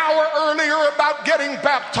an hour earlier about getting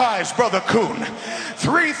baptized, Brother Kuhn.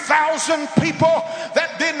 3,000 people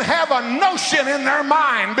that didn't have a notion in their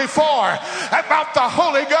mind before about the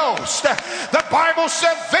Holy Ghost. The Bible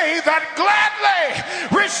said they that gladly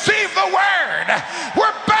received the word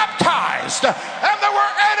were baptized, and there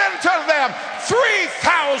were added to them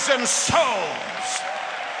 3,000 souls.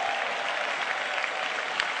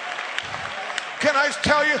 Can I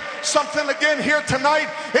tell you something again here tonight?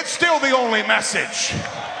 It's still the only message.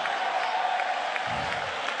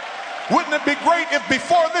 Wouldn't it be great if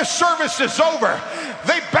before this service is over,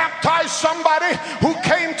 they baptize somebody who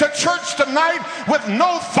came to church tonight with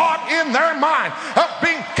no thought in their mind of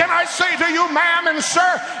being, can I say to you, ma'am and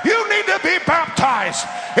sir, you need to be baptized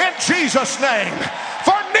in Jesus' name.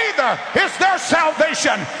 For neither is there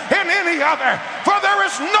salvation in any other, for there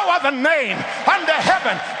is no other name under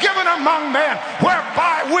heaven given among men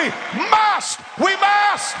whereby we must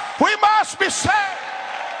be saved.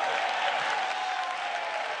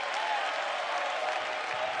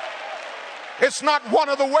 It's not one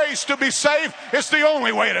of the ways to be saved, it's the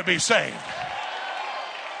only way to be saved.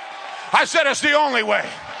 I said it's the only way.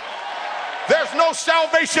 There's no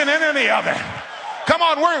salvation in any other. Come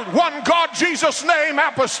on, we're one God, Jesus name,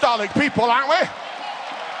 apostolic people, aren't we?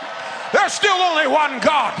 There's still only one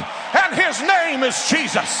God, and his name is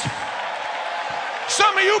Jesus.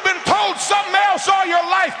 Some of you have been told something else all your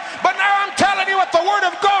life, but now I'm telling you what the Word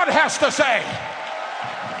of God has to say.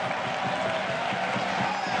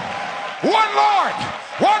 One Lord,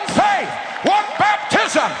 one faith, one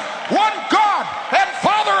baptism, one God and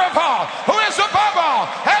Father of all, who is above all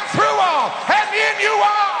and through all and in you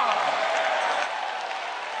all.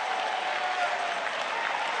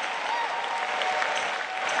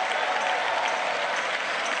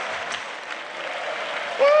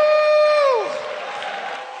 Woo!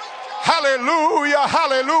 Hallelujah,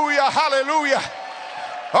 hallelujah, hallelujah.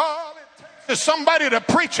 All it takes is somebody to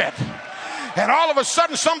preach it. And all of a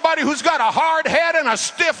sudden somebody who's got a hard head and a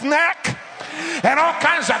stiff neck and all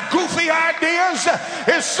kinds of goofy ideas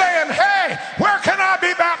is saying, hey, where can I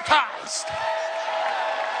be baptized?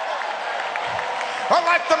 Or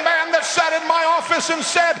like the man that sat in my office and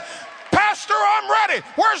said, Pastor, I'm ready.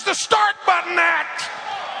 Where's the start button at?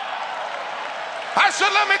 I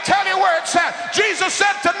said, let me tell you where it's at. Jesus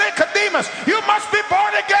said to Nicodemus, you must be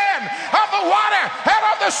born again of the water and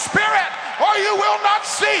of the Spirit, or you will not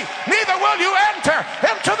see, neither will you enter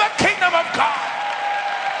into the kingdom of God.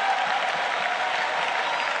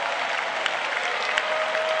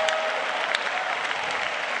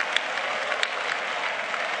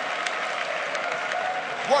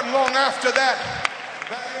 Wasn't long after that,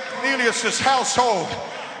 in Cornelius' household,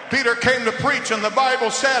 Peter came to preach, and the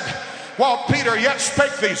Bible said, while Peter yet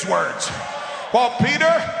spake these words,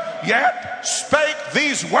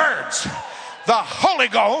 the Holy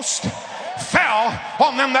Ghost fell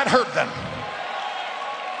on them that heard them.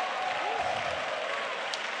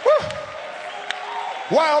 Woo.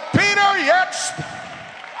 While Peter yet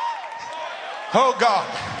oh God,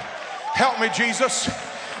 help me, Jesus.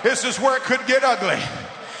 This is where it could get ugly.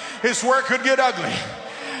 This is where it could get ugly.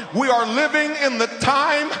 We are living in the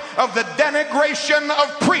time of the denigration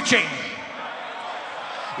of preaching.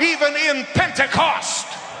 Even in Pentecost.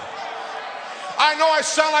 I know I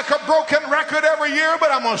sound like a broken record every year, but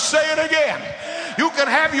I'm going to say it again. You can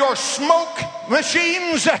have your smoke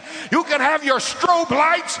machines, you can have your strobe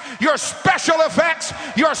lights, your special effects,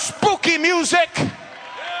 your spooky music,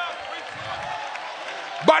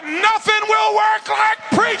 but nothing will work like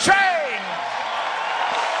preaching.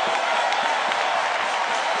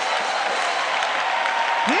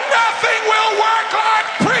 Nothing will work like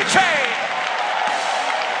preaching.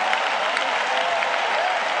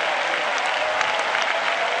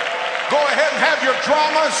 Go ahead and have your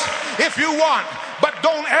dramas if you want, but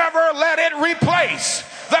don't ever let it replace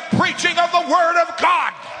the preaching of the Word of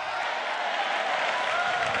God.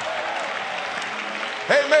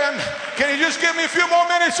 Amen. Can you just give me a few more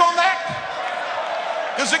minutes on that?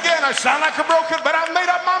 Because again, I sound like a broken, but I've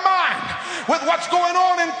made up my mind with what's going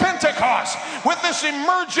on in Pentecost, with this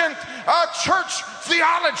emergent church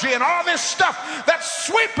theology and all this stuff that's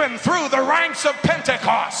sweeping through the ranks of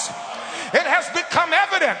Pentecost. It has become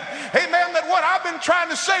evident, amen, that what I've been trying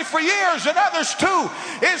to say for years, and others too,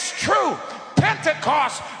 is true.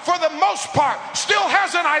 Pentecost, for the most part, still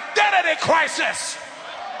has an identity crisis.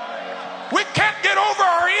 We can't get over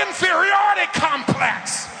our inferiority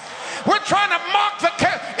complex. We're trying to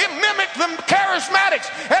mimic the charismatics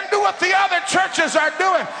and do what the other churches are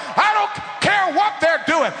doing. I don't care what they're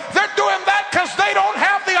doing. They're doing that because they don't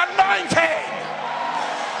have the anointing.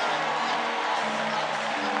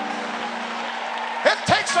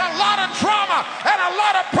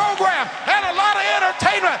 program and a lot of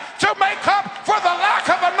entertainment to make up for the lack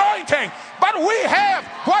of anointing. But we have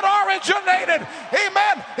what originated,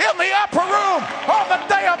 amen, in the upper room on the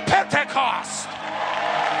day of Pentecost.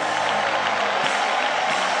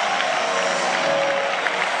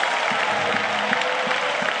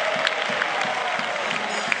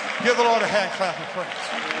 Give the Lord a hand clap of praise.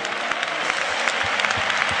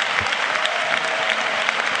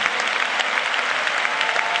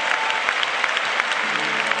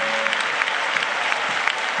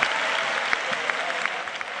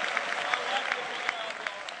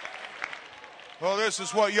 Well, this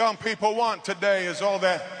is what young people want today, is all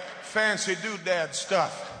that fancy doodad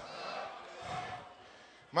stuff.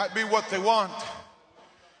 Might be what they want,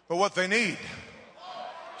 but what they need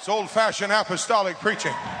is old-fashioned apostolic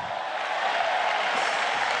preaching.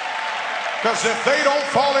 Because if they don't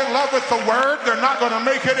fall in love with the word, they're not going to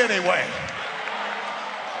make it anyway.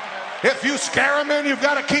 If you scare them in, you've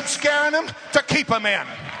got to keep scaring them to keep them in.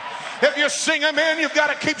 If you sing them in, you've got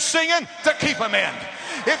to keep singing to keep them in.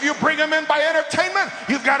 If you bring them in by entertainment,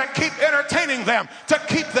 you've got to keep entertaining them to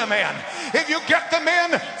keep them in. If you get them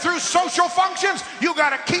in through social functions, you've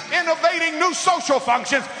got to keep innovating new social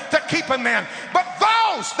functions to keep them in. But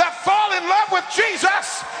those that fall in love with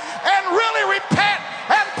Jesus and really repent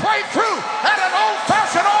and pray through at an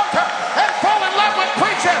old-fashioned altar and fall in love with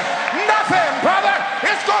preaching, nothing, brother,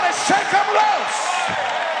 is going to shake them loose.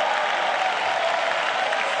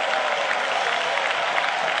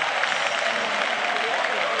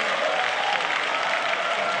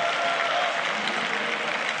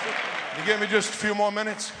 You give me just a few more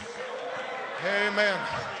minutes? Amen.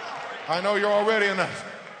 I know you're already in a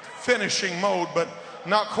finishing mode, but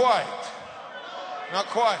not quite. Not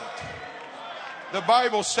quite. The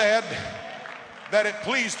Bible said that it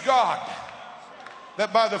pleased God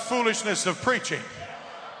that by the foolishness of preaching,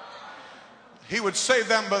 he would save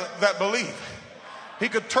them that believe. He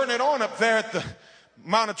could turn it on up there at the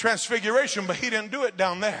Mount of Transfiguration, but he didn't do it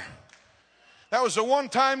down there. That was a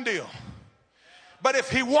one-time deal. But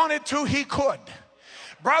if he wanted to, he could.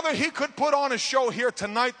 Brother, he could put on a show here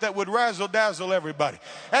tonight that would razzle-dazzle everybody.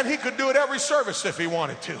 And he could do it every service if he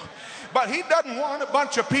wanted to. But he doesn't want a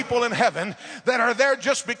bunch of people in heaven that are there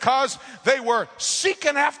just because they were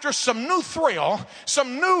seeking after some new thrill,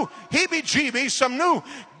 some new heebie-jeebies, some new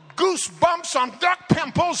goosebumps on duck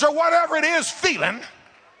pimples or whatever it is feeling.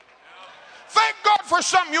 Thank God for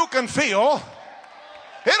something you can feel.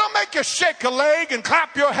 It'll make you shake a leg and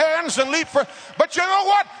clap your hands and leap for, but you know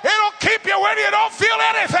what? It'll keep you when you don't feel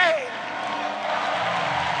anything.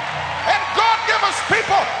 And God give us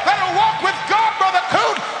people that'll walk with God, Brother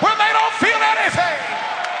Coon, when they don't feel anything.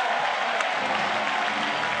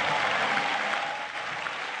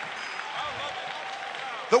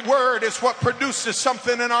 The word is what produces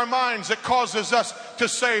something in our minds that causes us to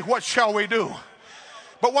say, what shall we do?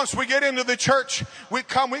 But once we get into the church, we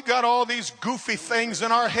got all these goofy things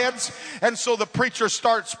in our heads. And so the preacher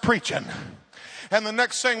starts preaching. And the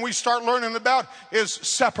next thing we start learning about is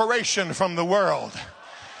separation from the world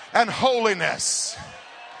and holiness.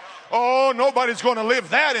 Oh, nobody's going to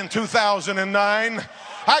live that in 2009.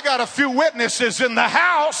 I got a few witnesses in the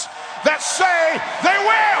house that say they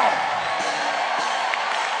will.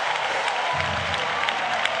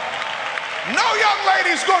 No young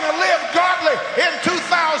lady's going to live godly in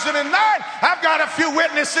 2009. I've got a few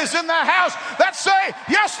witnesses in the house that say,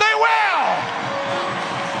 yes, they will.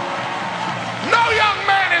 No young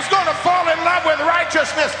man is going to fall in love with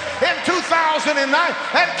righteousness in 2009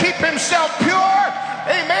 and keep himself pure,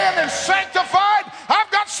 amen, and sanctified.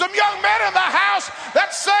 I've got some young men in the house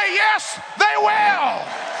that say, yes, they will.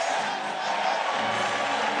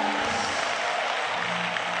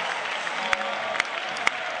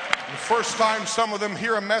 The first time some of them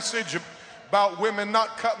hear a message about women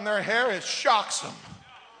not cutting their hair, it shocks them.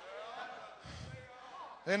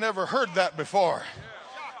 They never heard that before.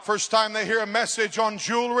 First time they hear a message on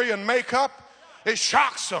jewelry and makeup, it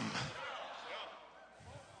shocks them.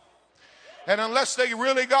 And unless they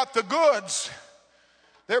really got the goods,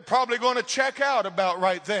 they're probably going to check out about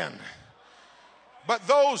right then. But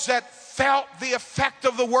those that felt the effect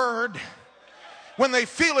of the word, when they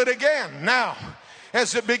feel it again now,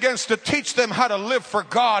 as it begins to teach them how to live for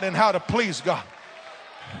God and how to please God,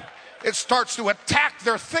 it starts to attack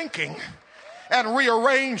their thinking and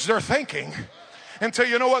rearrange their thinking until,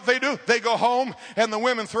 you know what they do? They go home and the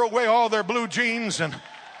women throw away all their blue jeans and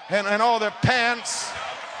all their pants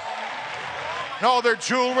and all their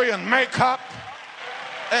jewelry and makeup,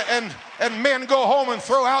 and men go home and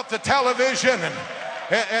throw out the television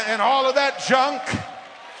and all of that junk.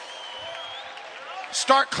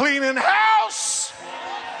 Start cleaning house.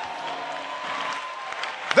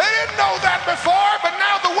 didn't know that before, but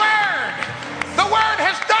now the Word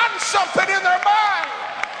has done something in their mind.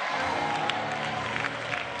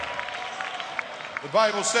 The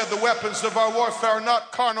Bible said the weapons of our warfare are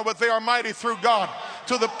not carnal, but they are mighty through God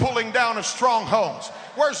to the pulling down of strongholds.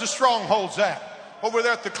 Where's the strongholds at? Over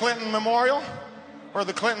there at the Clinton Memorial? Or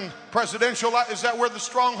the Clinton presidential? Is that where the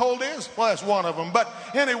stronghold is? Well, that's one of them. But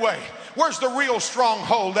anyway, where's the real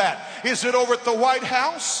stronghold at? Is it over at the White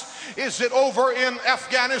House? Is it over in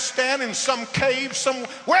Afghanistan in some cave?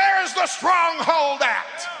 Where is the stronghold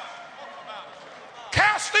at?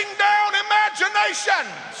 Casting down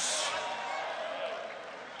imaginations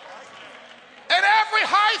and every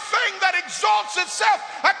high thing that exalts itself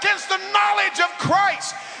against the knowledge of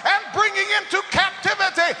Christ, and bringing into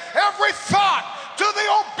captivity every thought to the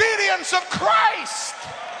obedience of Christ.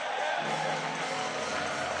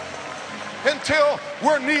 Until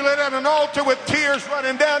we're kneeling at an altar with tears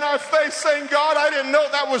running down our face saying, God, I didn't know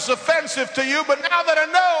that was offensive to you, but now that I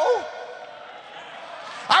know,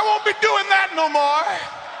 I won't be doing that no more.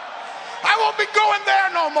 I won't be going there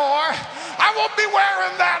no more. I won't be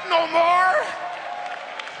wearing that no more.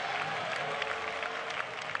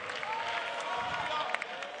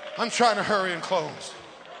 I'm trying to hurry and close.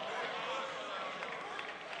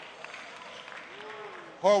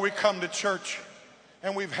 Or we come to church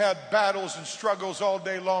and we've had battles and struggles all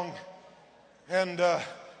day long, and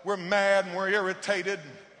we're mad and we're irritated,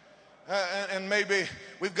 and maybe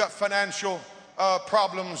we've got financial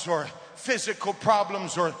problems or physical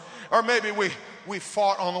problems, or maybe we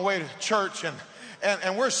fought on the way to church,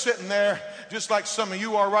 and we're sitting there just like some of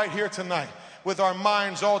you are right here tonight with our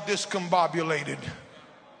minds all discombobulated.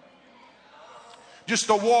 Just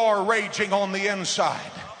a war raging on the inside.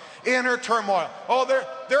 Inner turmoil. Oh,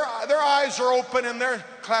 their eyes are open and they're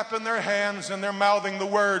clapping their hands and they're mouthing the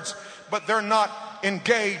words, but they're not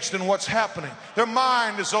engaged in what's happening. Their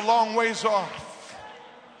mind is a long ways off.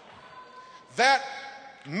 That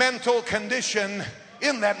mental condition,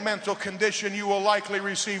 in that mental condition, you will likely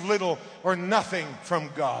receive little or nothing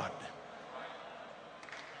from God.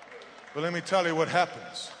 But let me tell you what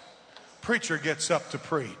happens. Preacher gets up to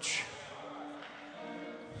preach.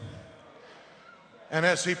 And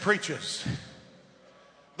as he preaches,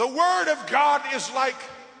 the Word of God is like,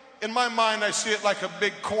 in my mind, I see it like a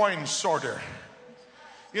big coin sorter.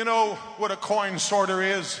 You know what a coin sorter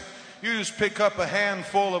is? You just pick up a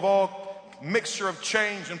handful of all mixture of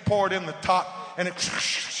change and pour it in the top, and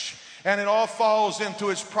it all falls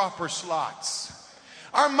into its proper slots.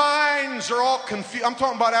 Our minds are all confused. I'm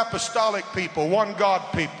talking about apostolic people, one God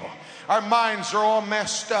people. Our minds are all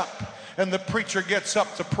messed up, and the preacher gets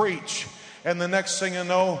up to preach. And the next thing you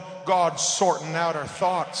know, God's sorting out our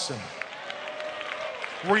thoughts and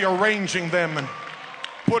rearranging them and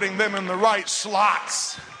putting them in the right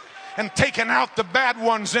slots and taking out the bad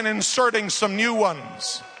ones and inserting some new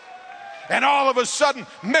ones. And all of a sudden,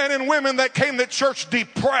 men and women that came to church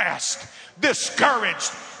depressed,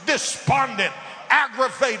 discouraged, despondent,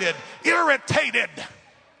 aggravated, irritated.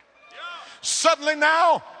 Suddenly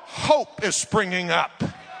now, hope is springing up.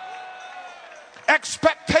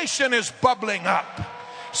 Expectation is bubbling up.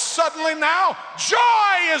 Suddenly now,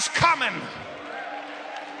 joy is coming.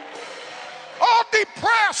 All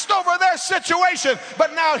depressed over their situation,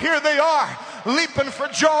 but now here they are, leaping for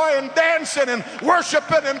joy and dancing and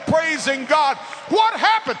worshiping and praising God. What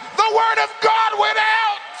happened? The Word of God went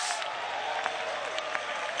out.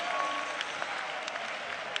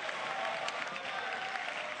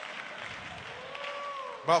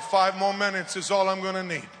 About 5 more minutes is all I'm going to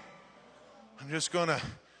need. I'm just going to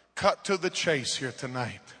cut to the chase here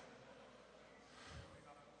tonight.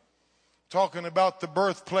 Talking about the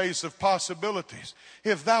birthplace of possibilities.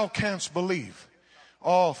 If thou canst believe,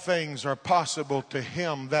 all things are possible to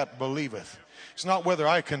him that believeth. It's not whether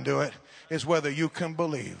I can do it, it's whether you can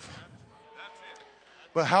believe.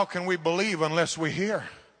 But how can we believe unless we hear?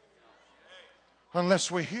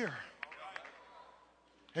 Unless we hear.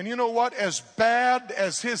 And you know what? As bad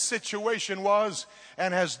as his situation was,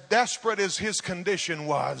 and as desperate as his condition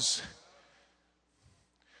was,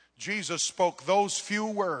 Jesus spoke those few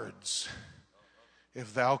words,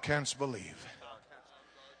 if thou canst believe.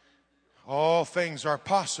 All things are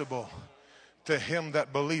possible to him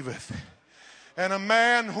that believeth. And a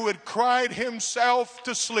man who had cried himself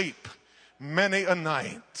to sleep many a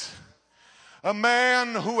night, a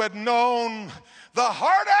man who had known the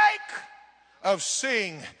heartache of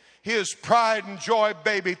seeing his pride and joy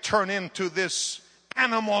baby turn into this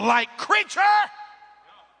animal-like creature,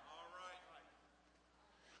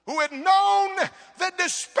 who had known the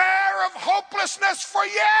despair of hopelessness for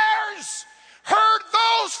years, heard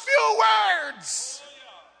those few words.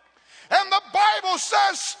 And the Bible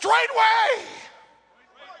says straightway,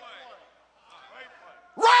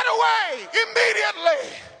 right away,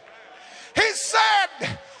 immediately, he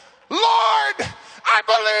said, Lord, I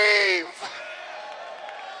believe.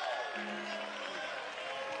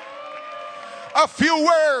 A few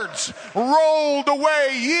words rolled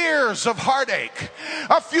away years of heartache.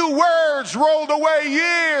 A few words rolled away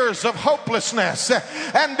years of hopelessness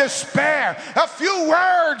and despair. A few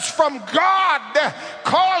words from God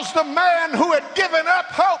caused a man who had given up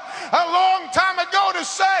hope a long time ago to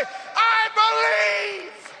say, I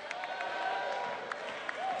believe.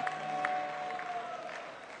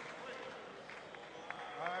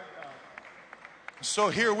 So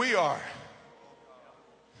here we are.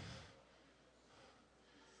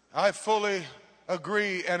 I fully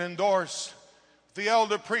agree and endorse the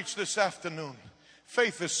elder preached this afternoon.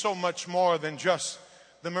 Faith is so much more than just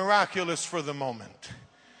the miraculous for the moment.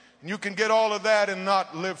 You can get all of that and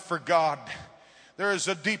not live for God. There is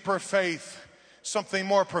a deeper faith, something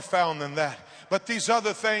more profound than that. But these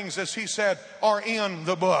other things, as he said, are in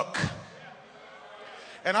the book.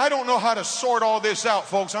 And I don't know how to sort all this out,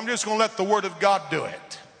 folks. I'm just going to let the Word of God do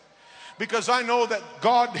it. Because I know that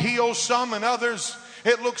God heals some and others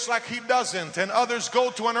it looks like he doesn't, and others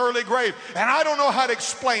go to an early grave, and I don't know how to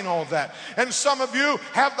explain all that. And some of you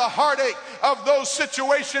have the heartache of those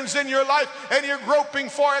situations in your life, and you're groping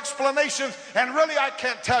for explanations, and really I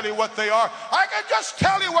can't tell you what they are. I can just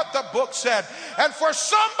tell you what the book said. And for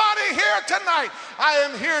somebody here tonight, I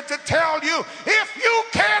am here to tell you, if you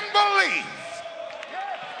can believe,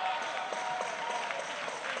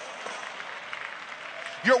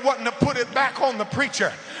 you're wanting to put it back on the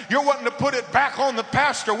preacher. You're wanting to put it back on the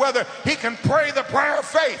pastor, whether he can pray the prayer of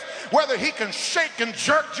faith, whether he can shake and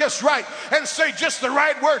jerk just right and say just the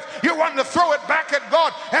right words. You're wanting to throw it back at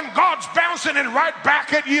God, and God's bouncing it right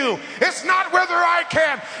back at you. It's not whether I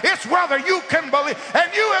can, it's whether you can believe.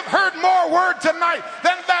 And you have heard more word tonight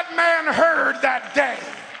than that man heard that day.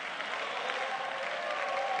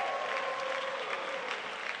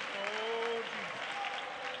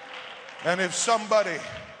 And if somebody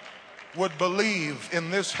would believe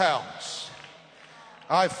in this house,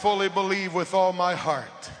 I fully believe with all my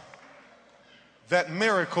heart that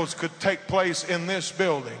miracles could take place in this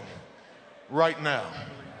building right now.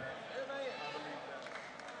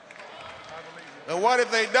 Now, what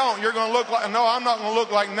if they don't? You're going to look like, no, I'm not going to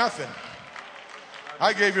look like nothing.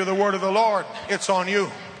 I gave you the word of the Lord. It's on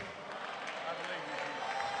you.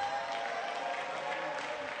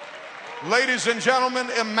 Ladies and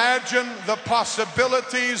gentlemen, imagine the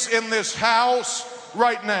possibilities in this house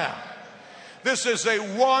right now. This is a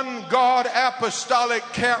one God apostolic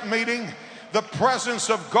camp meeting. The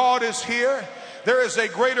presence of God is here. There is a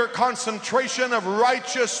greater concentration of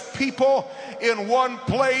righteous people in one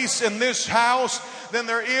place in this house than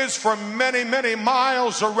there is for many, many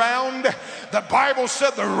miles around. The Bible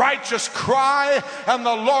said the righteous cry, and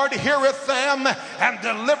the Lord heareth them and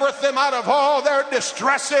delivereth them out of all their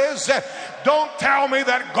distresses. Don't tell me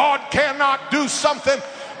that God cannot do something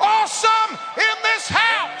awesome in this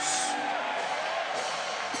house.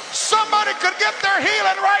 Somebody could get their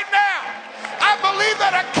healing right now. I believe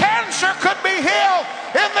that a cancer could be healed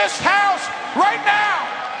in this house right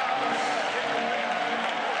now.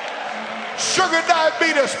 Sugar,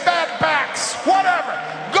 diabetes, bad backs, whatever.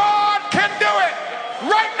 God can do it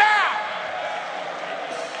right now.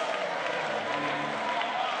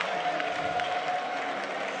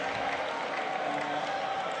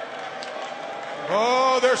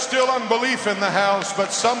 Oh, there's still unbelief in the house,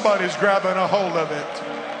 but somebody's grabbing a hold of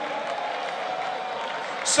it.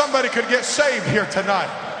 Somebody could get saved here tonight.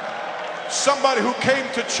 Somebody who came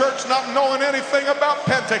to church not knowing anything about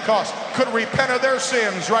Pentecost could repent of their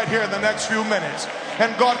sins right here in the next few minutes.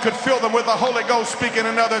 And God could fill them with the Holy Ghost speaking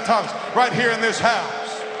in other tongues right here in this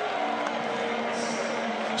house.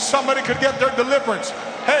 Somebody could get their deliverance.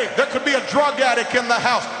 Hey, there could be a drug addict in the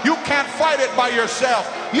house. You can't fight it by yourself.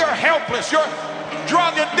 You're helpless. Your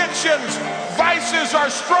drug addictions, vices are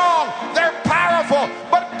strong. They're powerful.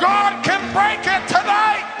 But God can break it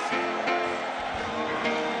tonight.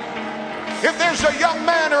 If there's a young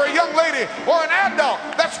man or a young lady or an adult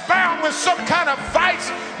that's bound with some kind of vice,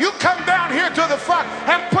 you come down here to the front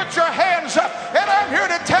and put your hands up. And I'm here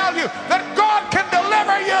to tell you that God can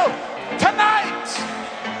deliver you tonight.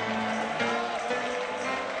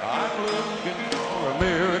 I'm looking for a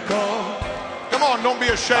miracle. Come on, don't be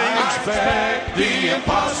ashamed. I expect the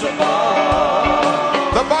impossible.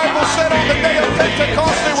 The Bible said on the day of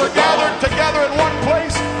Pentecost they were gathered together in one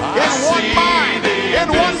place, in one mind, in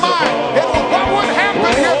one mind. What would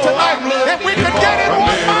happen here tonight if we could get in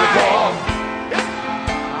one mind?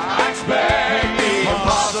 I expect the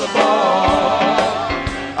impossible.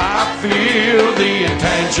 feel the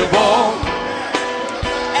intangible.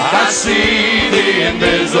 I see the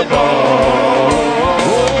invisible.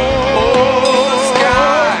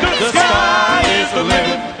 The sky is the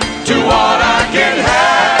limit to what I can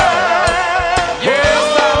have. Yes,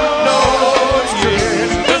 I know, yes,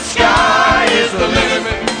 the sky is the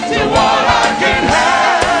limit to what I can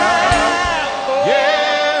have.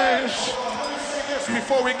 Yes.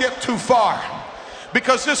 Before we get too far,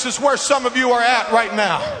 because this is where some of you are at right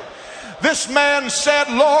now. This man said,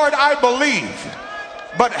 Lord, I believe,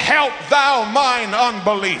 but help thou mine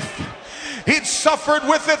unbelief. He'd suffered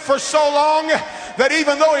with it for so long that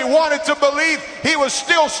even though he wanted to believe, he was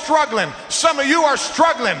still struggling. Some of you are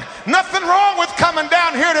struggling. Nothing wrong with coming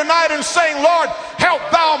down here tonight and saying, Lord, help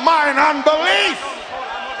thou mine unbelief.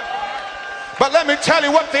 But let me tell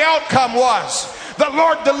you what the outcome was. The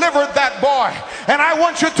Lord delivered that boy. And I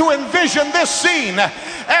want you to envision this scene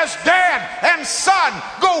as dad and son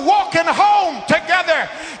go walking home together.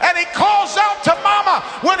 And he calls out to mama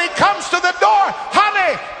when he comes to the door,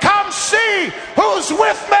 honey, come see who's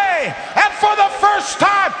with me. And for the first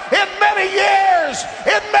time in many years,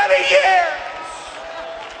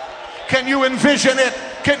 can you envision it?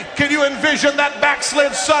 Can you envision that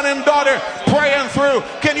backslid son and daughter praying through?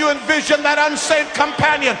 Can you envision that unsaved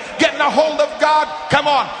companion getting a hold of God? Come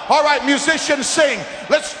on. All right, musicians, sing.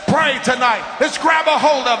 Let's pray tonight. Let's grab a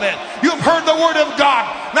hold of it. You've heard the word of God.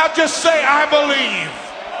 Now just say, I believe.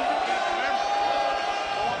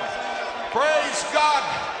 Praise God.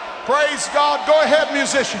 Praise God. Go ahead,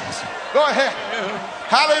 musicians. Go ahead.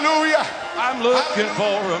 Hallelujah. I'm looking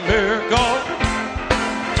for a miracle.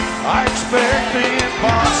 I expect the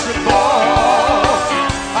impossible.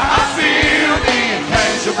 I feel the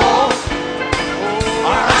intangible.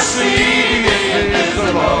 I see the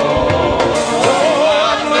invisible. Oh,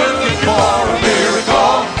 I'm looking for a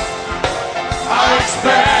miracle. I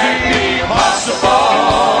expect the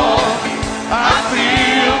impossible. I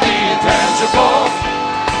feel the intangible.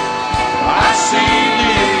 I see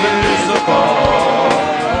the invisible.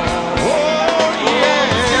 Oh,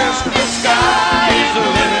 yes, the sky is the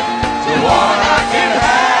limit. What I can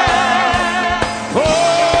have. Oh,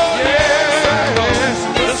 yes,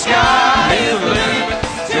 the sky is the limit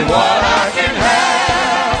to what I can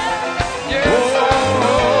have.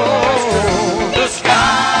 Oh, the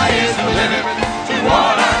sky is the limit to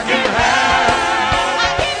what I can have.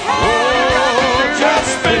 Oh,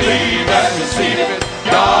 just believe and receive it.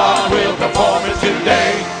 God will perform it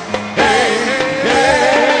today. Hey,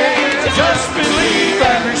 hey, just believe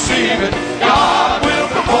and receive it. God will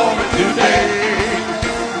perform it today.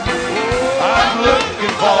 I'm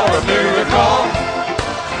looking for a miracle.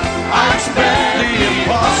 I expect the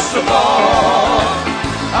impossible.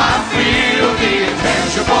 I feel the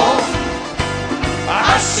intangible.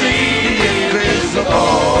 I see